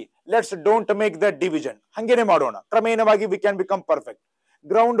bari let's don't make the division. Hangene ಮಾಡೋಣ. ಕ್ರಮೇಣವಾಗಿ we can become perfect.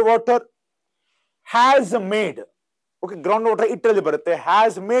 Groundwater has made. Okay, groundwater Italy ಬರುತ್ತೆ.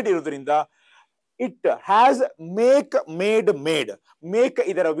 has made ಇರೋದ್ರಿಂದ it has make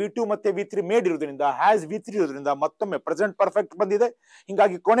ಇದರ V2 ಮತ್ತೆ V3 made ಇರೋದ್ರಿಂದ has V3 ಇರೋದ್ರಿಂದ ಮತ್ತೊಮ್ಮೆ present perfect ಬಂದಿದೆ.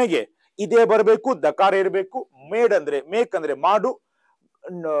 ಹಿಂಗಾಗಿ ಕೊನೆಗೆ ಇದೇ ಬರಬೇಕು, ದಕಾರ ಇರಬೇಕು. ಮೇಡ್ ಅಂದ್ರೆ ಮೇಕ್ ಅಂದ್ರೆ ಮಾಡು,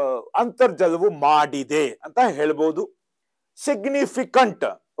 ಅಂತರ್ಜಲವು ಮಾಡಿದೆ ಅಂತ ಹೇಳ್ಬೋದು. Significant.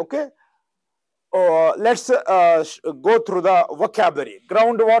 Okay, let's go through the vocabulary.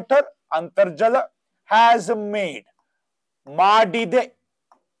 Ground water ಅಂತರ್ಜಲ, ಹ್ಯಾಸ್ ಮೇಡ್ ಮಾಡಿದೆ,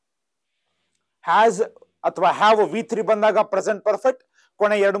 ಹ್ಯಾಸ್ ಅಥವಾ ಹ್ಯಾವ್ V3 ಬಂದಾಗ ಪ್ರೆಸೆಂಟ್ ಪರ್ಫೆಕ್ಟ್.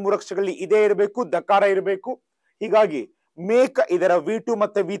 ಕೊನೆ 2-3 ಅಕ್ಷರಗಳಲ್ಲಿ ಇದೇ ಇರಬೇಕು, ದಕಾರ ಇರಬೇಕು. ಹೀಗಾಗಿ ಮೇಕ್ ಇದರ V2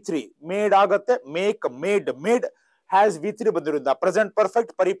 ಮತ್ತೆ V3 ಮೇಡ್ ಆಗತ್ತೆ. ಮೇಕ್ ಮೇಡ್ ಹ್ಯಾಸ್ V3 ಬಂದಿರೋದ್ರಿಂದ ಪ್ರೆಸೆಂಟ್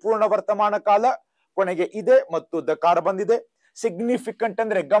ಪರ್ಫೆಕ್ಟ್, ಪರಿಪೂರ್ಣ ವರ್ತಮಾನ ಕಾಲ. ಕೊನೆಗೆ ಇದೆ ಮತ್ತು ದಕಾರ ಬಂದಿದೆ. ಸಿಗ್ನಿಫಿಕೆಂಟ್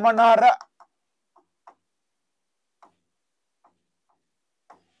ಅಂದ್ರೆ ಗಮನಾರ್ಹ,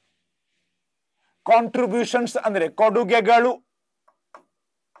 ಕಾಂಟ್ರಿಬ್ಯೂಷನ್ಸ್ ಅಂದ್ರೆ ಕೊಡುಗೆಗಳು,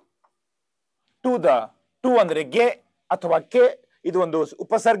 ಟು ಅಂದ್ರೆ ಗೆ ಅಥವಾ ಕೆ, ಇದು ಒಂದು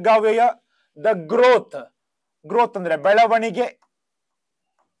ಉಪಸರ್ಗಾವ್ಯಯ. ದ ಗ್ರೋತ್ ಅಂದ್ರೆ ಬೆಳವಣಿಗೆ.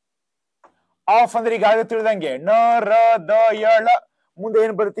 ಆಫ್ ಅಂದ್ರೆ ಈಗಾಗಲೇ ತಿಳಿದಂಗೆ ನ ರ ದ ಯಳ ಮುಂದೆ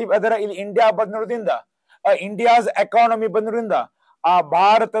ಏನ್ ಬರ್ತೀವಿ ಅದರ ಇಲ್ಲಿ ಇಂಡಿಯಾ ಬಂದಿರೋದ್ರಿಂದ, ಇಂಡಿಯಾಸ್ ಎಕಾನಮಿ ಬಂದಿರೋದ್ರಿಂದ ಆ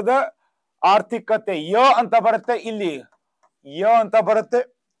ಭಾರತದ ಆರ್ಥಿಕತೆ ಯ ಅಂತ ಬರುತ್ತೆ, ಇಲ್ಲಿ ಯ ಅಂತ ಬರುತ್ತೆ.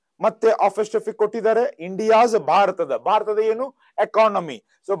 ಮತ್ತೆ ಆಫಿಸ್ಟಿಫಿಕ್ ಕೊಟ್ಟಿದ್ದಾರೆ ಇಂಡಿಯಾಸ್ ಭಾರತದ ಏನು ಎಕಾನಮಿ.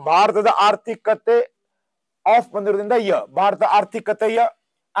 ಸೊ ಭಾರತದ ಆರ್ಥಿಕತೆ ಆಫ್ ಬಂದಿರೋದ್ರಿಂದ ಯ, ಭಾರತ ಆರ್ಥಿಕತೆಯ.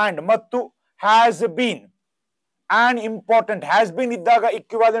 ಅಂಡ್ ಮತ್ತು has been on important. Has been ಇದ್ದಾಗ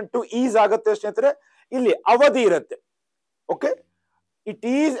ಇಕ್ವಿವಾಲೆಂಟ್ ಟು ಈಸ್ ಆಗುತ್ತೆ ಸ್ನೇಹಿತರೆ. ಇಲ್ಲಿ ಅವಧಿ ಇರುತ್ತೆ. Okay, it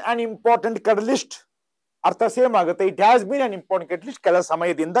is an important catalyst, ಅರ್ಥ ಸೇಮ್ ಆಗುತ್ತೆ. It has been an important catalyst, ಕೆಲ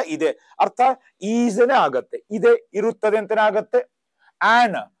ಸಮಯದಿಂದ ಇದೆ, ಅರ್ಥ ಈಸ್ನೇ ಆಗತ್ತೆ, ಇದೆ ಇರುತ್ತದೆ ಅಂತಾನೆ ಆಗತ್ತೆ.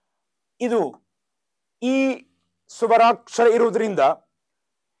 ಆನ್ ಇದು ಈ ಸ್ವರಾಕ್ಷರ ಇರುವುದರಿಂದ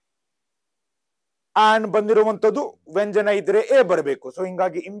ಆನ್ ಬಂದಿರುವಂತದ್ದು ವ್ಯಂಜನ ಇದ್ರೆ ಎ ಬರಬೇಕು. ಸೊ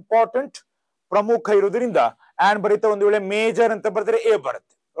ಹಿಂಗಾಗಿ ಇಂಪಾರ್ಟೆಂಟ್ ಪ್ರಮುಖ ಇರುವುದರಿಂದ ಆನ್ ಬರೀತಾ, ಒಂದು ವೇಳೆ ಮೇಜರ್ ಅಂತ ಬರೆದ್ರೆ ಎ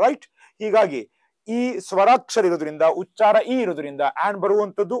ಬರುತ್ತೆ, ರೈಟ್. ಹೀಗಾಗಿ ಈ ಸ್ವರಾಕ್ಷರ ಇರೋದ್ರಿಂದ, ಉಚ್ಚಾರ ಈ ಇರೋದ್ರಿಂದ ಆನ್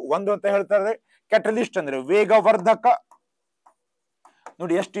ಬರುವಂತದ್ದು ಒಂದು ಅಂತ ಹೇಳ್ತಾರೆ. ಕೆಟಲಿಸ್ಟ್ ಅಂದ್ರೆ ವೇಗವರ್ಧಕ.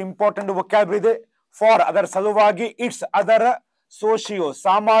 ನೋಡಿ ಎಷ್ಟು ಇಂಪಾರ್ಟೆಂಟ್ ವೊಕ್ಯಾಬ್ ಇದೆ. ಫಾರ್ ಅದರ ಸಲುವಾಗಿ, ಇಟ್ಸ್ ಅದರ, ಸೋಶಿಯೋ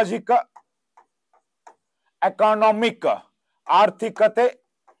ಸಾಮಾಜಿಕ, ಎಕಾನಮಿಕ್ ಆರ್ಥಿಕತೆ,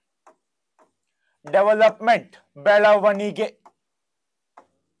 ಡೆವಲಪ್ಮೆಂಟ್ ಬೆಳವಣಿಗೆ.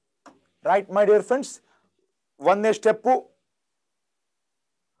 Right my dear friends, 1ನೇ step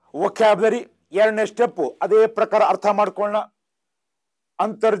vocabulary, 2ನೇ ಸ್ಟೆಪ್ಪು ಅದೇ ಪ್ರಕಾರ ಅರ್ಥ ಮಾಡ್ಕೊಳ್ಳೋಣ.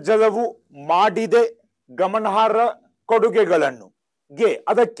 ಅಂತರ್ಜಲವು ಮಾಡಿದೆ ಗಮನಾರ್ಹ ಕೊಡುಗೆಗಳನ್ನು ಗೆ,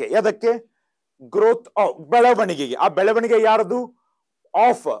 ಅದಕ್ಕೆ ಗ್ರೋತ್ ಬೆಳವಣಿಗೆಗೆ. ಆ ಬೆಳವಣಿಗೆ ಯಾರದು?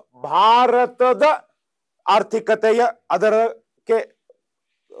 ಆಫ್ ಭಾರತದ ಆರ್ಥಿಕತೆಯ, ಅದರಕ್ಕೆ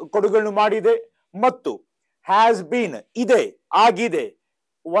ಕೊಡುಗೆಗಳನ್ನು ಮಾಡಿದೆ. ಮತ್ತು ಹ್ಯಾಸ್ ಬೀನ್ ಇದೆ, ಆಗಿದೆ,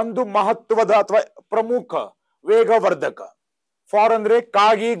 ಒಂದು ಮಹತ್ವದ ಅಥವಾ ಪ್ರಮುಖ ವೇಗವರ್ಧಕ. ಫಾರ್ ಅಂದ್ರೆ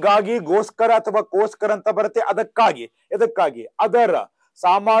ಕಾಗಿ, ಗಾಗಿ, ಗೋಸ್ಕರ ಅಥವಾ ಕೋಸ್ಕರ ಅಂತ ಬರುತ್ತೆ. ಅದಕ್ಕಾಗಿ, ಎದಕ್ಕಾಗಿ? ಅದರ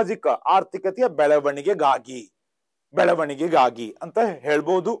ಸಾಮಾಜಿಕ ಆರ್ಥಿಕತೆಯ ಬೆಳವಣಿಗೆಗಾಗಿ ಅಂತ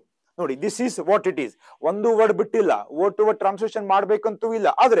ಹೇಳ್ಬೋದು. ನೋಡಿ, this is what it is. ಒಂದು ವರ್ಡ್ ಬಿಟ್ಟಿಲ್ಲ, ವರ್ಡ್ ಟು ವರ್ಡ್ ಟ್ರಾನ್ಸ್ಲೇಷನ್ ಮಾಡ್ಬೇಕಂತೂ ಇಲ್ಲ,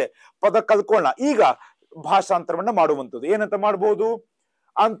 ಆದ್ರೆ ಪದ ಕಲ್ಕೊಳ್ಳೋಣ. ಈಗ ಭಾಷಾಂತರವನ್ನ ಮಾಡುವಂಥದ್ದು ಏನಂತ ಮಾಡ್ಬೋದು?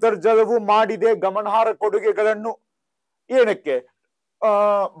 ಅಂತರ್ಜಲವು ಮಾಡಿದೆ ಗಮನಾರ್ಹ ಕೊಡುಗೆಗಳನ್ನು ಏನಕ್ಕೆ?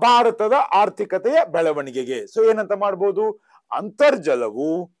 ಭಾರತದ ಆರ್ಥಿಕತೆಯ ಬೆಳವಣಿಗೆಗೆ. ಸೊ ಏನಂತ ಮಾಡ್ಬೋದು? ಅಂತರ್ಜಲವು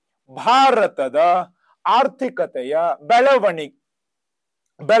ಭಾರತದ ಆರ್ಥಿಕತೆಯ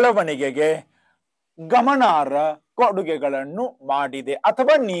ಬೆಳವಣಿಗೆಗೆ ಗಮನಾರ್ಹ ಕೊಡುಗೆಗಳನ್ನು ಮಾಡಿದೆ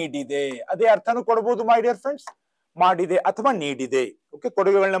ಅಥವಾ ನೀಡಿದೆ. ಅದೇ ಅರ್ಥನೂ ಕೊಡಬಹುದು ಮೈ ಡಿಯರ್ ಫ್ರೆಂಡ್ಸ್, ಮಾಡಿದೆ ಅಥವಾ ನೀಡಿದೆ. ಓಕೆ,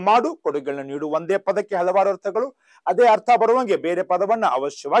 ಕೊಡುಗೆಗಳನ್ನ ಮಾಡು, ಕೊಡುಗೆಗಳನ್ನ ನೀಡು, ಒಂದೇ ಪದಕ್ಕೆ ಹಲವಾರು ಅರ್ಥಗಳು. ಅದೇ ಅರ್ಥ ಬರುವಂಗೆ ಬೇರೆ ಪದವನ್ನ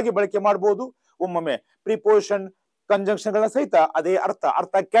ಅವಶ್ಯವಾಗಿ ಬಳಕೆ ಮಾಡಬಹುದು. ಒಮ್ಮೊಮ್ಮೆ ಪ್ರಿಪೋಸಿಷನ್ ಕಂಜಂಕ್ಷನ್ ಗಳ ಸಹಿತ ಅದೇ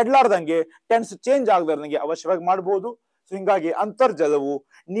ಅರ್ಥ ಕೆಡ್ಲಾರ್ದಂಗೆ, ಟೆನ್ಸ್ ಚೇಂಜ್ ಆಗಲಾರ್ದಂಗೆ ಅವಶ್ಯವಾಗಿ ಮಾಡಬಹುದು. ಸೊ ಹಿಂಗಾಗಿ ಅಂತರ್ಜಲವು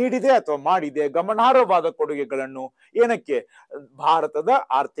ನೀಡಿದೆ ಅಥವಾ ಮಾಡಿದೆ ಗಮನಾರ್ಹವಾದ ಕೊಡುಗೆಗಳನ್ನು ಏನಕ್ಕೆ? ಭಾರತದ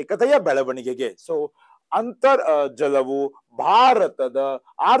ಆರ್ಥಿಕತೆಯ ಬೆಳವಣಿಗೆಗೆ. ಸೊ ಅಂತರ್ಜಲವು ಭಾರತದ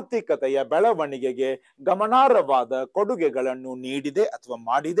ಆರ್ಥಿಕತೆಯ ಬೆಳವಣಿಗೆಗೆ ಗಮನಾರ್ಹವಾದ ಕೊಡುಗೆಗಳನ್ನು ನೀಡಿದೆ ಅಥವಾ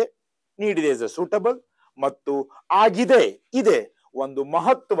ಮಾಡಿದೆ. ನೀಡಿದೆ ಇಸ್ ಸೂಟಬಲ್, ಮತ್ತು ಆಗಿದೆ ಇದೆ ಒಂದು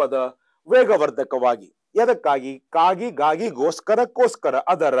ಮಹತ್ವದ ವೇಗವರ್ಧಕವಾಗಿ. ಎದಕ್ಕಾಗಿ? ಕಾಗಿ ಗಾಗಿ ಗೋಸ್ಕರ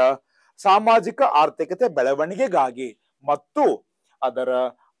ಅದರ ಸಾಮಾಜಿಕ ಆರ್ಥಿಕತೆ ಬೆಳವಣಿಗೆಗಾಗಿ ಮತ್ತು ಅದರ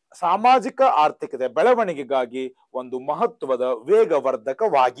ಸಾಮಾಜಿಕ ಆರ್ಥಿಕತೆ ಬೆಳವಣಿಗೆಗಾಗಿ ಒಂದು ಮಹತ್ವದ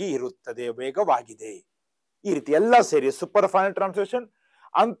ವೇಗವರ್ಧಕವಾಗಿ ಇರುತ್ತದೆ, ವೇಗವಾಗಿದೆ. ಈ ರೀತಿ ಎಲ್ಲ ಸೇರಿ ಸೂಪರ್ ಫೈನಲ್ ಟ್ರಾನ್ಸ್ಲೇಷನ್.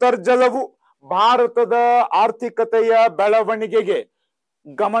 ಅಂತರ್ಜಲವು ಭಾರತದ ಆರ್ಥಿಕತೆಯ ಬೆಳವಣಿಗೆಗೆ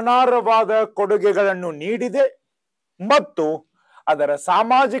ಗಮನಾರ್ಹವಾದ ಕೊಡುಗೆಗಳನ್ನು ನೀಡಿದೆ ಮತ್ತು ಅದರ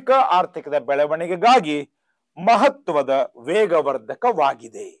ಸಾಮಾಜಿಕ ಆರ್ಥಿಕತೆ ಬೆಳವಣಿಗೆಗಾಗಿ ಮಹತ್ವದ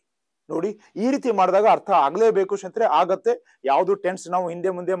ವೇಗವರ್ಧಕವಾಗಿದೆ. ನೋಡಿ, ಈ ರೀತಿ ಮಾಡಿದಾಗ ಅರ್ಥ ಆಗ್ಲೇಬೇಕು ಸ್ನೇಹಿತರೆ, ಆಗತ್ತೆ. ಯಾವುದು ಟೆನ್ಸ್ ನಾವು ಹಿಂದೆ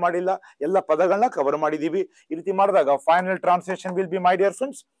ಮುಂದೆ ಮಾಡಿಲ್ಲ, ಎಲ್ಲ ಪದಗಳನ್ನ ಕವರ್ ಮಾಡಿದೀವಿ. ಈ ರೀತಿ ಮಾಡಿದಾಗ final translation will be my dear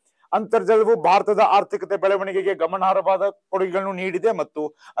friends, ಅಂತರ್ಜಲವು ಭಾರತದ ಆರ್ಥಿಕತೆ ಬೆಳವಣಿಗೆಗೆ ಗಮನಾರ್ಹವಾದ ಕೊಡುಗೆಗಳನ್ನು ನೀಡಿದೆ ಮತ್ತು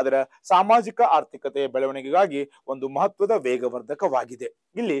ಅದರ ಸಾಮಾಜಿಕ ಆರ್ಥಿಕತೆಯ ಬೆಳವಣಿಗೆಗಾಗಿ ಒಂದು ಮಹತ್ವದ ವೇಗವರ್ಧಕವಾಗಿದೆ.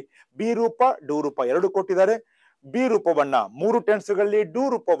 ಇಲ್ಲಿ ಬಿ ರೂಪ ಡು ರೂಪ ಎರಡು ಕೊಟ್ಟಿದ್ದಾರೆ. ಬಿ ರೂಪವನ್ನ 3 ಟೆನ್ಸ್ಗಳಲ್ಲಿ, ಡು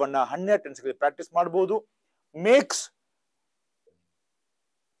ರೂಪವನ್ನ 12 ಟೆನ್ಸ್ಗಳಲ್ಲಿ ಪ್ರಾಕ್ಟೀಸ್ ಮಾಡಬಹುದು. ಮೇಕ್ಸ್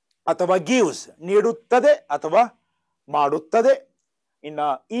ಅಥವಾ ಗಿವ್ಸ್ ನೀಡುತ್ತದೆ ಅಥವಾ ಮಾಡುತ್ತದೆ. ಇನ್ನ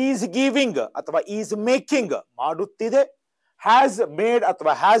ಈಸ್ ಗಿವಿಂಗ್ ಅಥವಾ ಈಸ್ ಮೇಕಿಂಗ್ ಮಾಡುತ್ತಿದೆ. ಹ್ಯಾಸ್ ಮೇಡ್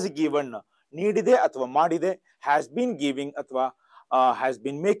ಅಥವಾ ಹ್ಯಾಸ್ ಗಿವನ್ ನೀಡಿದೆ ಅಥವಾ ಮಾಡಿದೆ. ಹ್ಯಾಸ್ ಬಿನ್ ಗಿವಿಂಗ್ ಅಥವಾ ಹ್ಯಾಸ್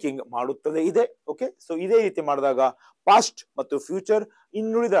ಬಿನ್ ಮೇಕಿಂಗ್ ಮಾಡುತ್ತದೆ ಇದೆ. ಓಕೆ, ಸೊ ಇದೇ ರೀತಿ ಮಾಡಿದಾಗ ಪಾಸ್ಟ್ ಮತ್ತು ಫ್ಯೂಚರ್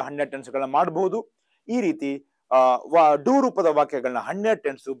ಇನ್ನುಳಿದ 12 ಟೆನ್ಸ್ಗಳನ್ನ ಮಾಡಬಹುದು. ಈ ರೀತಿ ಡು ರೂಪದ ವಾಕ್ಯಗಳನ್ನ 12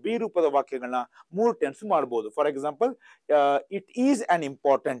 ಟೆನ್ಸ್, ಬಿ ರೂಪದ ವಾಕ್ಯಗಳನ್ನ 3 ಟೆನ್ಸ್ ಮಾಡಬಹುದು. For example, it is an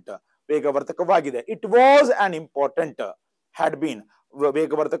important ವೇಗವರ್ಧಕವಾಗಿದೆ. It was an important had been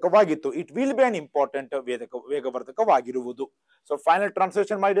ವೇಗವರ್ಧಕವಾಗಿತ್ತು. It will be an important ವೇಗವರ್ಧಕವಾಗಿರುವುದು. So final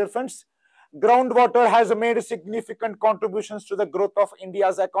translation my dear friends, groundwater has made significant contributions to the growth of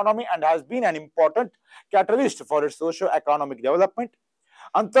India's economy and has been an important catalyst for its socio-economic development.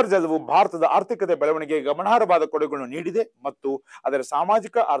 ಅಂತರ್ಜಲವು ಭಾರತದ ಆರ್ಥಿಕತೆ ಬೆಳವಣಿಗೆಗೆ ಗಮನಾರ್ಹವಾದ ಕೊಡುಗೆಗಳನ್ನು ನೀಡಿದೆ ಮತ್ತು ಅದರ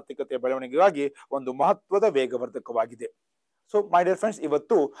ಸಾಮಾಜಿಕ ಆರ್ಥಿಕತೆಯ ಬೆಳವಣಿಗೆಗಾಗಿ ಒಂದು ಮಹತ್ವದ ವೇಗವರ್ಧಕವಾಗಿದೆ. ಸೊ ಮೈ ಡಿಯರ್ ಫ್ರೆಂಡ್ಸ್,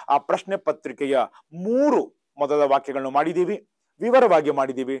 ಇವತ್ತು ಆ ಪ್ರಶ್ನೆ ಪತ್ರಿಕೆಯ 3 ಮೊದಲ ವಾಕ್ಯಗಳನ್ನು ಮಾಡಿದೀವಿ, ವಿವರವಾಗಿ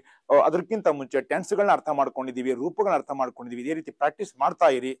ಮಾಡಿದೀವಿ. ಅದಕ್ಕಿಂತ ಮುಂಚೆ ಟೆನ್ಸ್ಗಳನ್ನ ಅರ್ಥ ಮಾಡ್ಕೊಂಡಿದೀವಿ, ರೂಪಗಳನ್ನ ಅರ್ಥ ಮಾಡ್ಕೊಂಡಿದೀವಿ. ಇದೇ ರೀತಿ ಪ್ರಾಕ್ಟೀಸ್ ಮಾಡ್ತಾ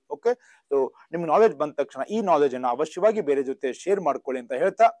ಇರಿ. ಓಕೆ, ಸೊ ನಿಮ್ ನಾಲೆಜ್ ಬಂದ ತಕ್ಷಣ ಈ ನಾಲೆಜ್ ಅನ್ನ ಅವಶ್ಯವಾಗಿ ಬೇರೆ ಜೊತೆ ಶೇರ್ ಮಾಡ್ಕೊಳ್ಳಿ ಅಂತ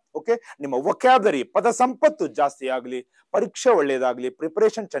ಹೇಳ್ತಾ, ಓಕೆ, ನಿಮ್ಮ ವೊಕ್ಯಾಬುಲರಿ ಪದ ಸಂಪತ್ತು ಜಾಸ್ತಿ ಆಗ್ಲಿ, ಪರೀಕ್ಷೆ ಒಳ್ಳೇದಾಗ್ಲಿ,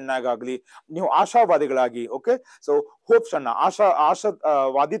 ಪ್ರಿಪರೇಷನ್ ಚೆನ್ನಾಗಾಗ್ಲಿ, ನೀವು ಆಶಾವಾದಿಗಳಾಗಿ. ಓಕೆ, ಸೊ ಹೋಪ್ಸ್ ಅನ್ನ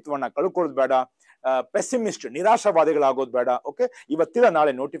ಆಶಾವಾದಿತ್ವನ್ನ ಕಳ್ಕೊಳ್ಳೋದು ಬೇಡ. ಪೆಸಿಮಿಸ್ಟ್ ನಿರಾಶಾವಾದಿಗಳಾಗೋದು ಬೇಡ. ಓಕೆ, ಇವತ್ತಿನ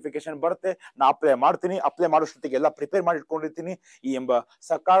ನಾಳೆ ನೋಟಿಫಿಕೇಶನ್ ಬರುತ್ತೆ, ನಾ ಅಪ್ಲೈ ಮಾಡ್ತೀನಿ, ಅಪ್ಲೈ ಮಾಡೋಷ್ಟೊತ್ತಿಗೆ ಎಲ್ಲ ಪ್ರಿಪೇರ್ ಮಾಡಿ ಇಟ್ಕೊಂಡಿರ್ತೀನಿ ಈ ಎಂಬ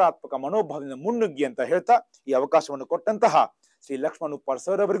ಸಕಾರಾತ್ಮಕ ಮನೋಭಾವದಿಂದ ಮುನ್ನುಗ್ಗಿ ಅಂತ ಹೇಳ್ತಾ ಈ ಅವಕಾಶವನ್ನು ಕೊಟ್ಟಂತಹ ಶ್ರೀ ಲಕ್ಷ್ಮಣ್ ಉಪ್ಪಾರ್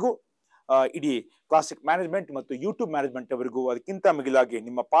ಸರ್ ಅವರಿಗೂ, ಇಡೀ ಕ್ಲಾಸಿಕ್ ಮ್ಯಾನೇಜ್ಮೆಂಟ್ ಮತ್ತು ಯೂಟ್ಯೂಬ್ ಮ್ಯಾನೇಜ್ಮೆಂಟ್ ಅವರಿಗೂ, ಅದಕ್ಕಿಂತ ಮಿಗಿಲಾಗಿ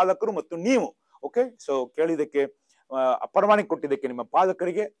ನಿಮ್ಮ ಪಾಲಕರು ಮತ್ತು ನೀವು, ಓಕೆ, ಸೊ ಕೇಳಿದಕ್ಕೆ ಪರವಾನಗಿ ಕೊಟ್ಟಿದ್ದಕ್ಕೆ ನಿಮ್ಮ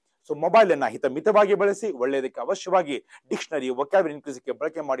ಪಾಲಕರಿಗೆ, ಸೊ ಮೊಬೈಲ್ ಅನ್ನ ಹಿತಮಿತವಾಗಿ ಬಳಸಿ, ಒಳ್ಳೆಯದಕ್ಕೆ ಅವಶ್ಯವಾಗಿ ಡಿಕ್ಷನರಿ ವೊಕ್ಯಾಬುಲರಿ ಇನ್ಕ್ರೀಸ್ಗೆ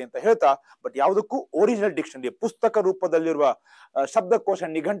ಬಳಕೆ ಮಾಡಿ ಅಂತ ಹೇಳ್ತಾ, ಬಟ್ ಯಾವುದಕ್ಕೂ ಒರಿಜಿನಲ್ ಡಿಕ್ಷನರಿ ಪುಸ್ತಕ ರೂಪದಲ್ಲಿರುವ ಶಬ್ದಕೋಶ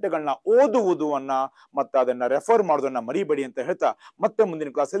ನಿಘಂಟುಗಳನ್ನ ಓದುವುದನ್ನ ಮತ್ತು ಅದನ್ನ ರೆಫರ್ ಮಾಡೋದನ್ನ ಮರಿಬೇಡಿ ಅಂತ ಹೇಳ್ತಾ, ಮತ್ತೆ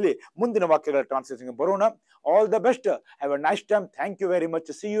ಮುಂದಿನ ಕ್ಲಾಸಲ್ಲಿ ಮುಂದಿನ ವಾಕ್ಯಗಳ ಟ್ರಾನ್ಸ್ಲೇಷನ್ ಬರೋಣ. All the best, have a nice time. Thank you very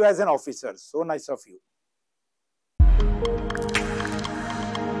much. C you as an officer. So nice of you.